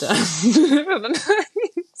stuff done.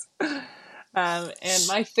 And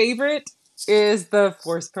my favorite is the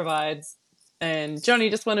Force Provides. And Johnny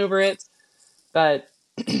just went over it, but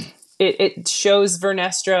it shows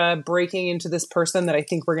Vernestra breaking into this person that I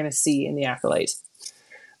think we're going to see in the Acolyte.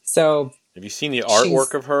 So, have you seen the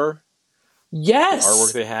artwork of her? Yes. The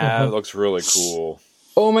artwork they have looks really cool.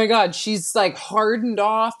 Oh my God. She's like hardened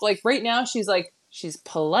off. Like right now she's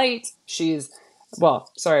polite.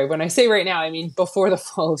 Sorry. When I say right now, I mean before the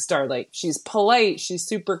fall of Starlight. She's polite. She's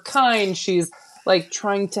super kind. She's like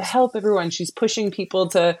trying to help everyone. She's pushing people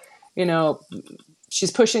to,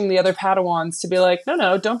 she's pushing the other Padawans to be like,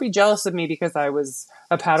 no, don't be jealous of me because I was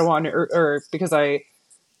a Padawan or because I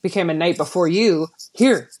became a knight before you.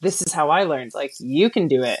 Here, this is how I learned. Like, you can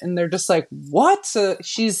do it. And they're just like, what? So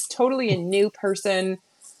she's totally a new person.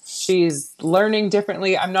 She's learning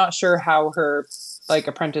differently. I'm not sure how her like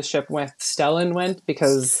apprenticeship with Stellan went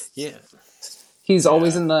because he's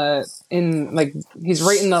always he's right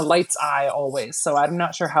in the light's eye always. So I'm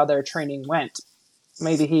not sure how their training went.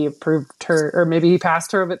 Maybe he approved her, or maybe he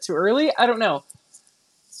passed her a bit too early. I don't know.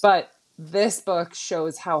 But this book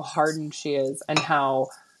shows how hardened she is and how,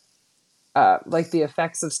 like, the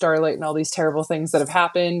effects of Starlight and all these terrible things that have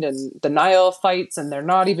happened and the Nihil fights, and they're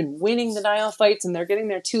not even winning the Nihil fights, and they're getting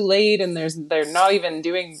there too late, and they're not even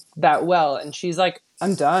doing that well. And she's like,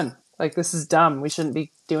 I'm done. Like, this is dumb. We shouldn't be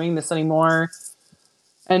doing this anymore.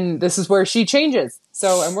 And this is where she changes.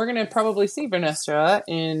 So, and we're going to probably see Vernestra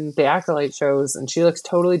in the Acolyte shows, and she looks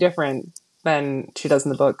totally different than she does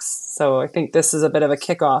in the books. So I think this is a bit of a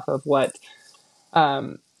kickoff of what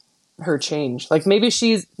her change. Like, maybe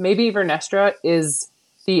Vernestra is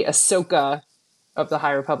the Ahsoka of the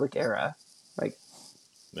High Republic era. Like,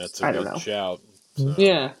 that's a good shout. So.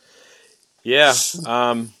 Yeah. Yeah.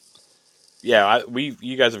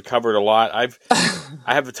 You guys have covered a lot. I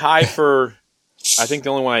have a tie for. I think the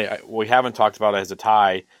only one we haven't talked about as a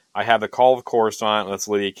tie, I have the Call of Coruscant. That's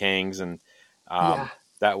Lydia Kang's, and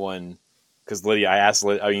that one because Lydia. I asked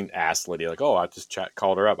Lydia like, I just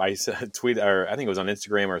called her up. I tweeted, or I think it was on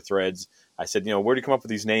Instagram or Threads. I said, where do you come up with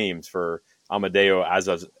these names for Amadeo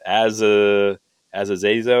Azazo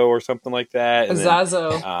or something like that?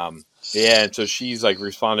 Azazo. Yeah, and so she's like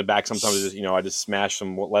responded back. Sometimes I just smash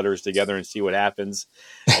some letters together and see what happens,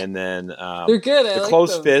 and then they're good. The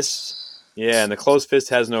closed fist. Yeah, and the closed fist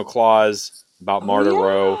has no claws about Marta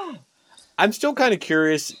Rowe. I'm still kind of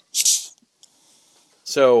curious.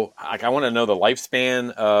 So, like, I want to know the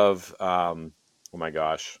lifespan of, Evereni,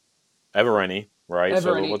 right?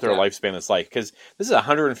 So what their lifespan is like. Because this is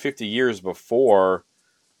 150 years before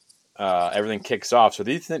everything kicks off. So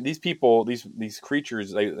these people, these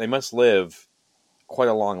creatures, they must live quite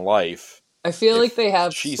a long life. I feel like they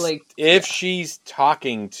have if she's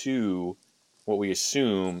talking to what we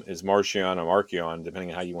assume is Marchion or Marchion, depending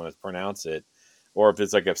on how you want to pronounce it, or if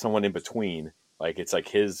it's like if someone in between, like it's like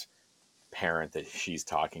his parent that she's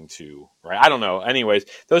talking to, right? I don't know. Anyways,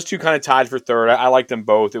 those two kind of tied for third. I like them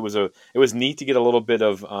both. It was neat to get a little bit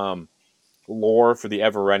of lore for the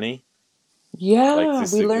Evereni. Yeah,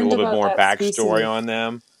 like we learned a little about bit more that backstory species. on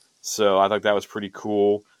them. So I thought that was pretty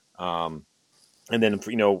cool. And then,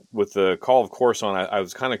 with the Call of Coruscant, I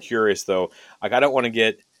was kind of curious, though. Like, I don't want to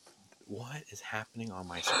get... What is happening on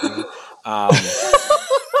my screen?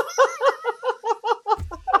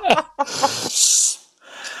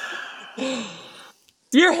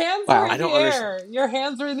 Your hands were in I the don't air. Your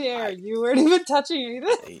hands were in the air. You weren't even touching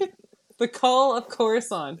anything. The Call of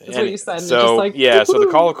Coruscant is what you said. So, just like, so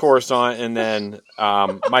the Call of Coruscant, and then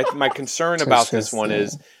my concern about this one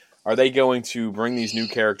is, are they going to bring these new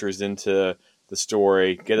characters into the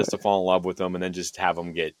story, get us to fall in love with them, and then just have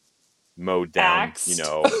them get mowed down? Axed.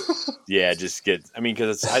 Just get. I mean,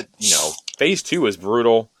 because Phase 2 was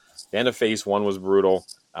brutal. The end of Phase 1 was brutal.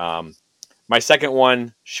 My second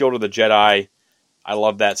one, Shield of the Jedi. I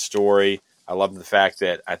love that story. I love the fact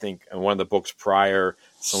that I think in one of the books prior,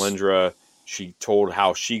 Cylindra, she told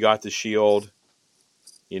how she got the shield,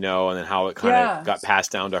 and then how it kind of got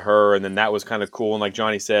passed down to her, and then that was kind of cool. And like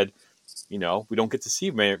Johnny said, we don't get to see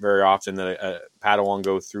very often that a Padawan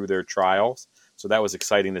go through their trials, so that was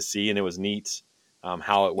exciting to see, and it was neat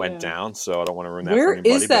how it went down. So I don't want to ruin that. Where for anybody,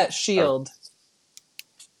 is that shield?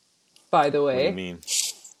 By the way, what do you mean?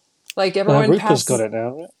 Like everyone Ruka's got it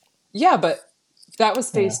now, right? Yeah, but that was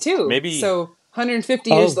Phase 2. Maybe so. 150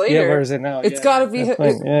 years later. Yeah, where is it now? It's got to be.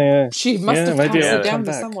 She must have passed it down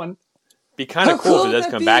to someone. Be kind of cool if it does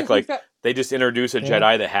come back. Like they just introduce a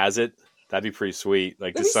Jedi that has it. That'd be pretty sweet.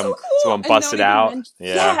 Like just someone bust it out.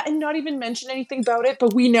 And not even mention anything about it,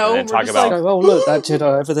 but we know. And talk about look, that Jedi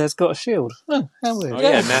over there's got a shield. Master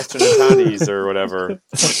Natani's or whatever.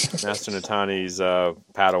 Master Natani's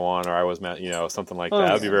Padawan, or I was, something like that.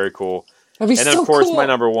 That'd be very cool. That'd be then of course my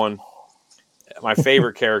number one. My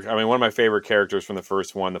favorite character, one of my favorite characters from the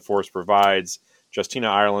first one, The Force Provides. Justina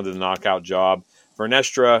Ireland did a knockout job.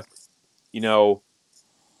 Vernestra,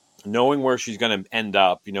 knowing where she's going to end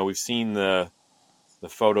up, we've seen the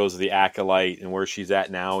photos of the Acolyte and where she's at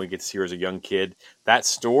now. We get to see her as a young kid. That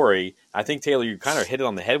story, I think, Taylor, you kind of hit it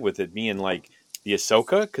on the head with it being like the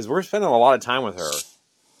Ahsoka, because we're spending a lot of time with her.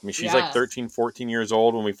 I mean, she's like 13, 14 years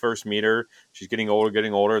old when we first meet her. She's getting older.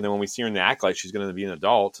 And then when we see her in the Acolyte, she's going to be an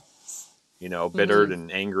adult. Bittered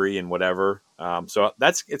and angry and whatever. So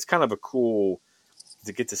it's kind of a cool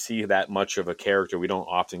to get to see that much of a character. We don't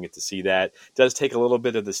often get to see that. It does take a little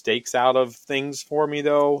bit of the stakes out of things for me,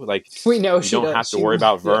 though. Like we know you don't have to worry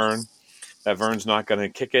about Vern. That Vern's not going to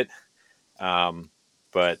kick it.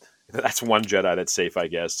 But that's one Jedi that's safe, I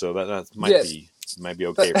guess. So that might be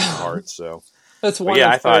okay for my heart. So that's one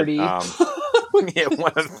of 30.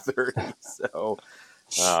 One of 30. So,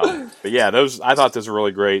 but yeah, I thought those were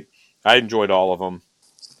really great. I enjoyed all of them.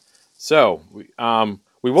 So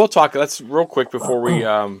we will talk. Let's real quick before we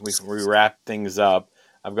wrap things up.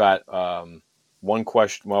 I've got one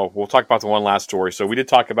question. Well, we'll talk about the one last story. So we did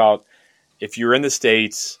talk about if you're in the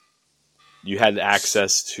States, you had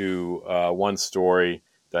access to one story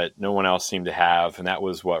that no one else seemed to have, and that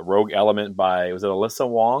was Rogue Element by, was it Alyssa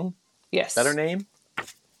Wong? Yes, is that her name?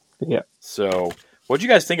 Yeah. So what did you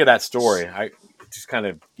guys think of that story? Just kind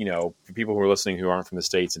of, for people who are listening who aren't from the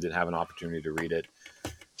States and didn't have an opportunity to read it,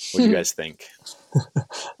 what do you guys think?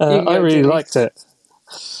 I really liked it.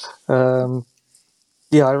 I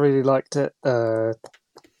really liked it.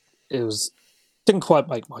 It didn't quite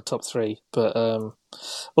make my top 3, but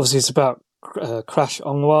obviously it's about Crash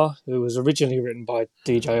Ongwa, who was originally written by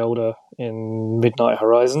DJ Older in Midnight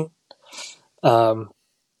Horizon. But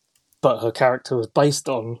her character was based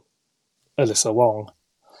on Alyssa Wong.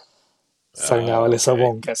 So now Alyssa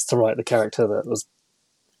Wong gets to write the character that was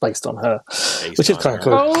based on her, which is kind of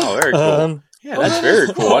cool. Oh, very cool. That's very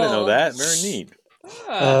cool. I didn't know that. Very neat.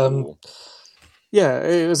 Cool. Yeah,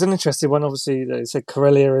 it was an interesting one. Obviously, they said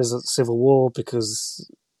Corellia is at Civil War because,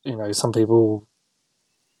 some people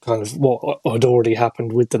kind of what had already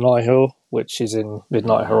happened with the Nihil, which is in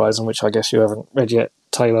Midnight Horizon, which I guess you haven't read yet,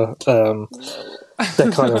 Taylor.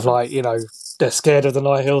 They're kind of like, they're scared of the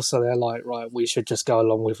Nihil, so they're like, right, we should just go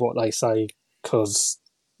along with what they say because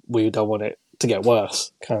we don't want it to get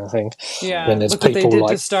worse, kind of thing. Yeah, and there's people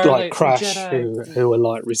like Crash who are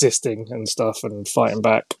like resisting and stuff and fighting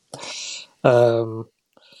back.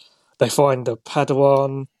 They find a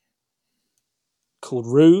Padawan called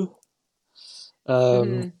Rue,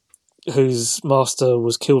 whose master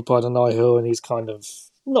was killed by the Nihil, and he's kind of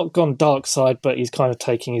not gone dark side, but he's kind of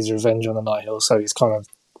taking his revenge on the Nihil, so he's kind of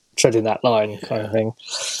treading that line kind of thing.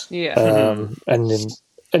 Yeah. And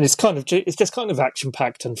it's just kind of action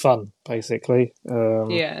packed and fun, basically.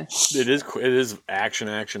 It is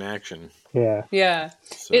action. Yeah.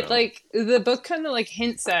 So. It like the book kind of like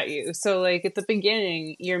hints at you. So like at the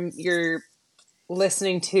beginning, you're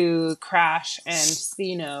listening to Crash and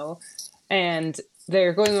Xeno, and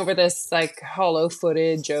they're going over this like hollow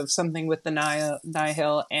footage of something with the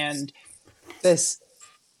Nihil, and this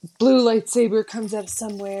blue lightsaber comes out of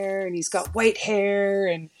somewhere, and he's got white hair,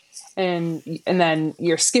 and then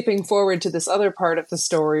you're skipping forward to this other part of the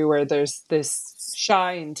story where there's this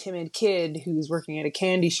shy and timid kid who's working at a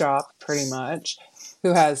candy shop, pretty much,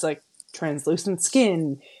 who has like translucent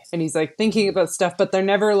skin, and he's like thinking about stuff, but they're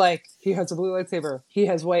never like, he has a blue lightsaber, he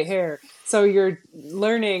has white hair. So you're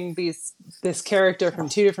learning this character from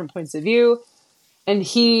two different points of view, and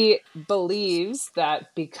he believes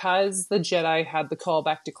that because the Jedi had the call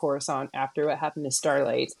back to Coruscant after what happened to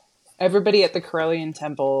Starlight, everybody at the Corellian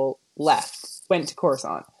Temple went to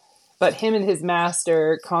Coruscant. But him and his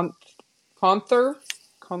master, Conthur?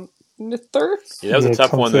 Yeah, that was a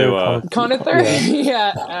tough one to... Conthur?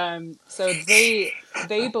 Yeah. So they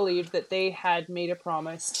believed that they had made a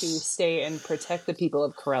promise to stay and protect the people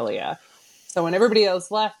of Corellia. So when everybody else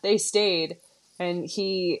left, they stayed.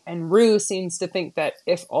 And Rue seems to think that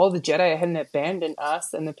if all the Jedi hadn't abandoned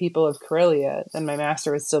us and the people of Corellia, then my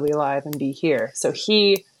master would still be alive and be here. So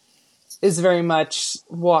he is very much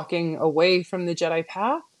walking away from the Jedi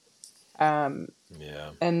path. And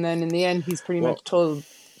then in the end, he's pretty much told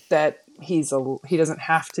that he doesn't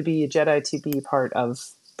have to be a Jedi to be part of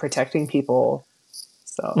protecting people.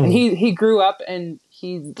 So and he grew up and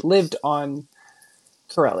he lived on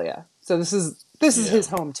Corellia. So this is his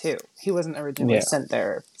home too. He wasn't originally sent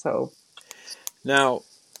there. So now,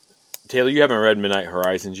 Taylor, you haven't read Midnight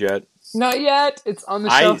Horizons yet? Not yet. It's on the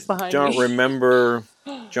shelf behind me. I don't remember.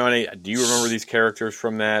 Johnny, do you remember these characters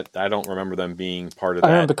from that? I don't remember them being part of that.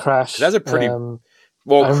 I remember Crash. That's a pretty...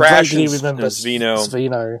 Crash and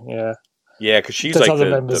Svino. Yeah. Yeah, because she's there's like other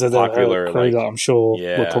members the of popular... the crew that I'm sure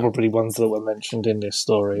were probably ones that were mentioned in this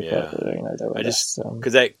story. Yeah. But, they were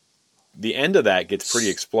because the end of that gets pretty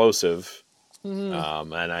explosive. And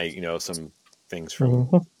I, some things from...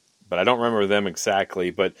 But I don't remember them exactly.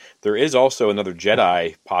 But there is also another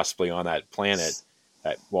Jedi possibly on that planet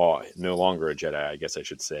that, no longer a Jedi, I guess I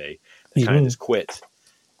should say, that kind of just quit.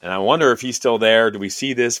 And I wonder if he's still there. Do we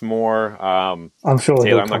see this more? I'm sure.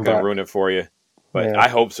 Taylor, I'm not going to ruin it for you, but I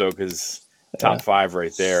hope so, because top 5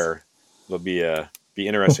 right there. It'll be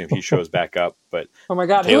interesting if he shows back up. But oh my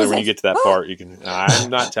God, Taylor, when you get to that part, you can. I'm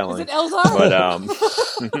not telling. Is it Eldar?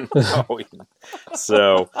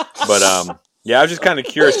 But I was just kind of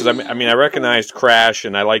curious because I recognized Crash,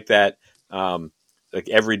 and I like that like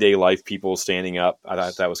everyday life people standing up. I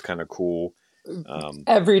thought that was kind of cool.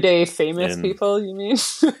 Everyday famous people, you mean?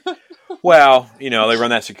 Well, they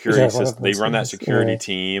run that security system. They run that security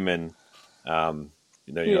team, and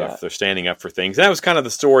if they're standing up for things. And that was kind of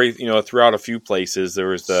the story. Throughout a few places, there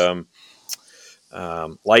was the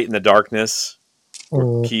Light in the Darkness, where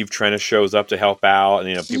Keeve Trennis shows up to help out,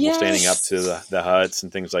 and people standing up to the huts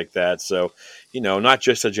and things like that. So, not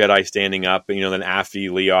just a Jedi standing up, but then Affy,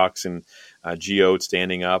 Leox, and Geode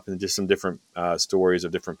standing up, and just some different stories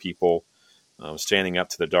of different people. Standing up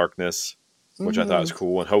to the darkness, which I thought was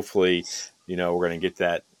cool. And hopefully, we're going to get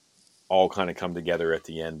that all kind of come together at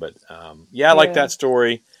the end. But, I like that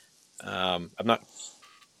story. I'm not,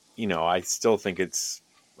 I still think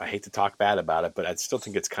I hate to talk bad about it, but I still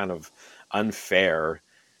think it's kind of unfair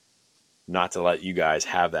not to let you guys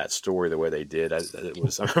have that story the way they did. I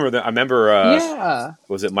remember,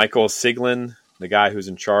 was it Michael Siglin, the guy who's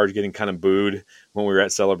in charge, getting kind of booed when we were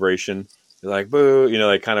at Celebration? They're like, boo,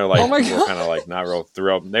 they kind of like, were kind of like not real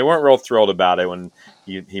thrilled. They weren't real thrilled about it when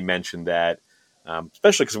he mentioned that,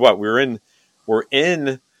 especially because we're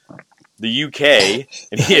in the UK,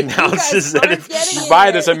 and he announces that if you buy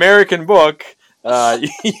this American book,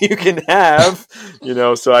 you can have,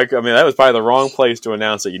 so that was probably the wrong place to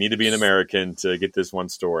announce that you need to be an American to get this one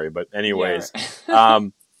story. But anyways,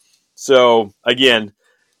 so again,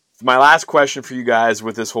 my last question for you guys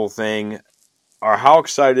with this whole thing are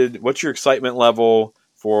what's your excitement level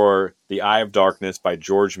for The Eye of Darkness by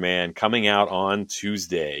George Mann coming out on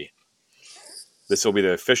Tuesday? This will be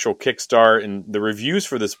the official Kickstart, and the reviews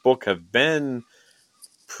for this book have been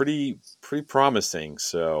pretty promising.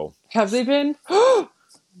 So have they been?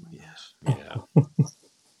 Yeah.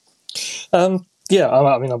 I'm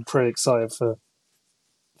pretty excited for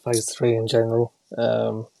Phase 3 in general.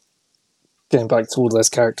 getting back to all those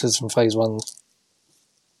characters from Phase 1,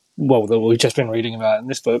 well, that we've just been reading about in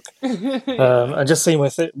this book, and just seeing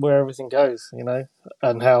where everything goes,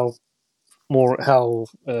 and how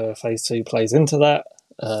Phase 2 plays into that.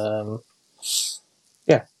 I'm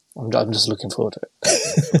just looking forward to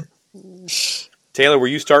it. Taylor, will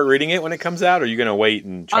you start reading it when it comes out, or are you going to wait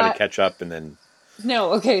and try to catch up and then...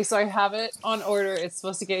 No, okay, so I have it on order. It's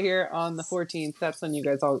supposed to get here on the 14th. That's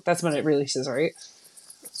when it releases, right?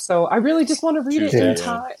 So I really just want to read it in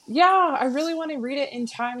time. Yeah, I really want to read it in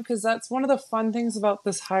time because that's one of the fun things about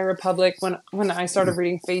this High Republic when I started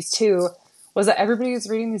reading Phase 2 was that everybody was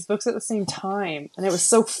reading these books at the same time. And it was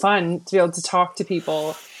so fun to be able to talk to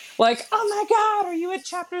people like, oh my God, are you at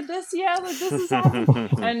chapter this yet? Like, this is happening.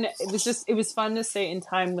 And it was fun to stay in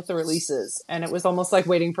time with the releases. And it was almost like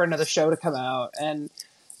waiting for another show to come out. And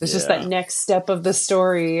there's just that next step of the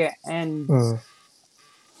story. And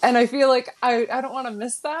I feel like I don't want to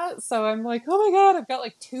miss that. So I'm like, oh my God, I've got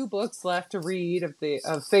like 2 books left to read of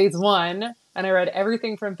Phase 1. And I read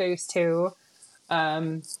everything from Phase 2.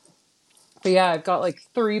 But yeah, I've got like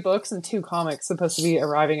 3 books and 2 comics supposed to be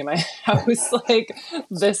arriving in my house like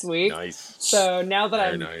this week. Nice. So now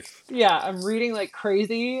that nice. I'm reading like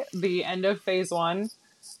crazy the end of Phase 1.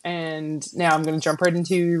 And now I'm going to jump right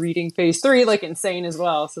into reading Phase 3 like insane as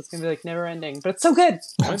well. So it's going to be like never ending. But it's so good.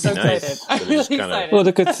 I'm so excited. I'm really excited. Well,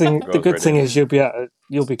 the good thing is you'll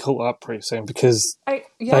be caught up pretty soon because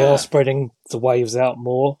they are spreading the waves out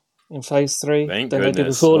more in Phase 3 than they goodness. did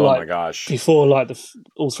before. Oh like, my gosh! Before, like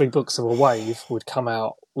all 3 books of a wave would come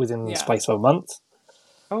out within the space of a month.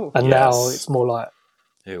 Oh, and now it's more like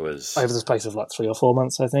it was over the space of like 3 or 4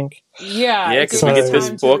 months, I think. Yeah, because we get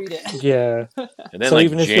this book, yeah, and then so like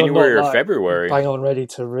even if January you're not, or February, bang on ready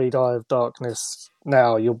to read Eye of Darkness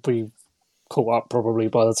now, you'll be caught up probably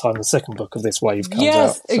by the time the second book of this wave comes out.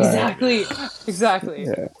 Yes, So. exactly.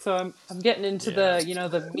 Yeah. So I'm getting into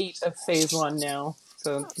the meat of Phase 1 now.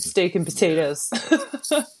 So steak and potatoes.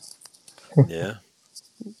 Yeah.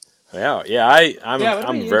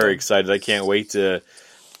 I'm very excited. I can't wait to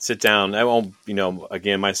sit down. I won't,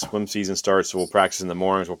 again, my swim season starts, so we'll practice in the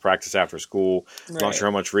mornings. We'll practice after school. I'm not sure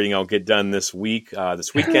how much reading I'll get done this week.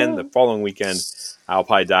 This weekend, the following weekend, I'll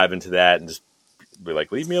probably dive into that and just be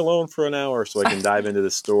like, leave me alone for an hour so I can dive into the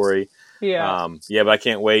story. Yeah. But I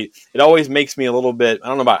can't wait. It always makes me a little bit, I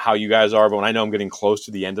don't know about how you guys are, but when I know I'm getting close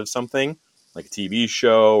to the end of something, like a TV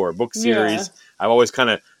show or a book series, I've always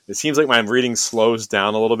it seems like my reading slows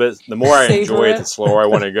down a little bit. The more I enjoy it, the slower I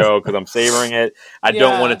want to go because I'm savoring it. I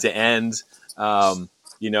don't want it to end, and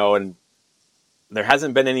there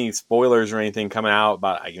hasn't been any spoilers or anything coming out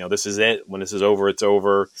about, this is it. When this is over, it's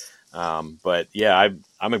over. But yeah,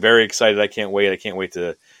 I'm very excited. I can't wait. I can't wait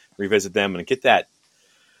to revisit them and get that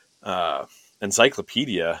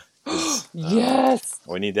encyclopedia. Yes.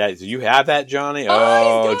 We need that. Do you have that, Johnny?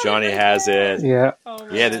 Oh, Johnny has it. Yeah. Oh,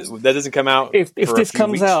 yeah, that doesn't come out. If this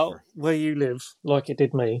comes out where you live, like it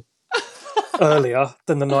did me, earlier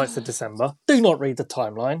than the 9th of December, do not read the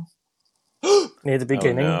timeline near the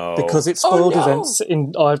beginning because it spoiled events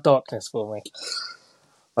in Eye of Darkness for me.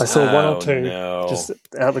 I saw 1 or 2 just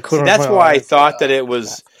out the corner. That's why I thought that it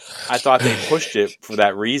was. I thought they pushed it for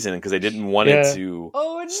that reason because they didn't want it to.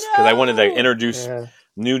 Oh no! Because I wanted to introduce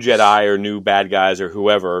new Jedi or new bad guys or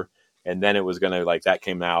whoever, and then it was gonna that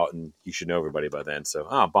came out, and you should know everybody by then. So,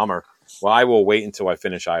 bummer. Well, I will wait until I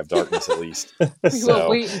finish Eye of Darkness at least. Will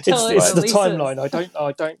wait until it's the timeline. I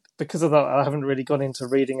don't because of that. I haven't really gone into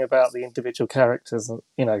reading about the individual characters and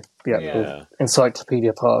the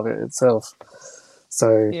encyclopedia part of it itself.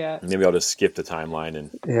 So maybe I'll just skip the timeline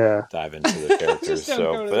and dive into the characters.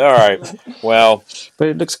 All right. Well, but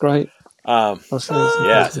it looks great.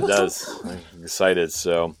 Yes, it does. I'm excited.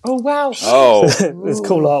 So. Oh wow. Oh, there's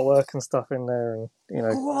cool artwork and stuff in there, and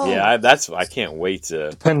Yeah, I can't wait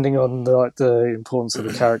to. Depending on the importance of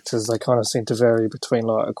the characters, they kind of seem to vary between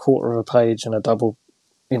like a quarter of a page and a double,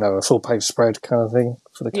 a full page spread kind of thing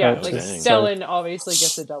for the characters. Yeah, like Stellan obviously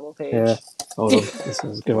gets a double page. Yeah. Hold on, this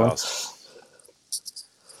is a good one.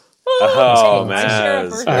 Oh man, I share a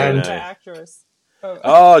birthday with the actress.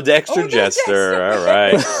 Dexter Jester. All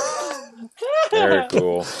right. Very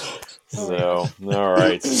cool. So, all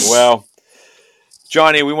right. Well,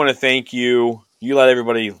 Johnny, we want to thank you. You let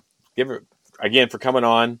everybody again for coming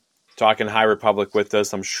on, talking High Republic with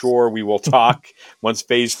us. I'm sure we will talk once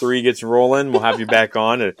Phase 3 gets rolling. We'll have you back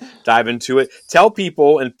on to dive into it. Tell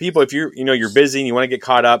people, if you're busy and you want to get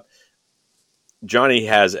caught up, Johnny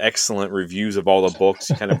has excellent reviews of all the books.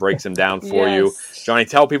 He kind of breaks them down for you. Johnny,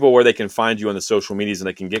 tell people where they can find you on the social medias and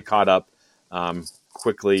they can get caught up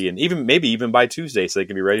quickly, and maybe even by Tuesday, so they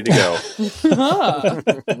can be ready to go.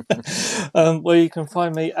 Well, you can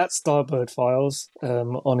find me at Starbird Files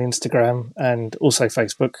on Instagram and also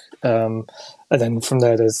Facebook. And then from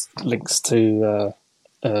there, there's links to.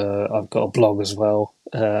 I've got a blog as well,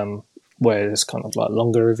 where there's kind of like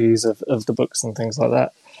longer reviews of the books and things like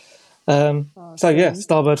that. Awesome. So yeah,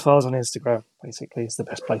 Starbird Files on Instagram basically is the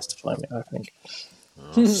best place to find me, I think.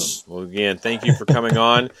 Awesome. Well, again, thank you for coming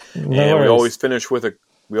on. No and worries. we always finish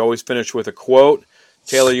with a quote.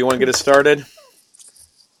 Taylor, you want to get us started?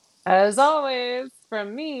 As always,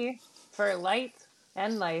 from me, for light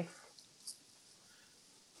and life.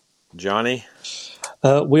 Johnny?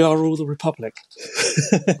 We are all the Republic.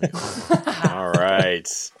 All right.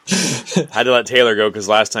 Had to let Taylor go because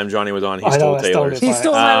last time Johnny was on, he stole Taylor's. He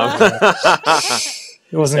stole my line.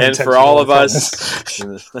 It wasn't And for intentional, all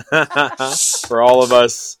of I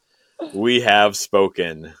us, we have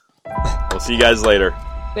spoken. We'll see you guys later.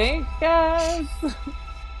 Thanks, guys.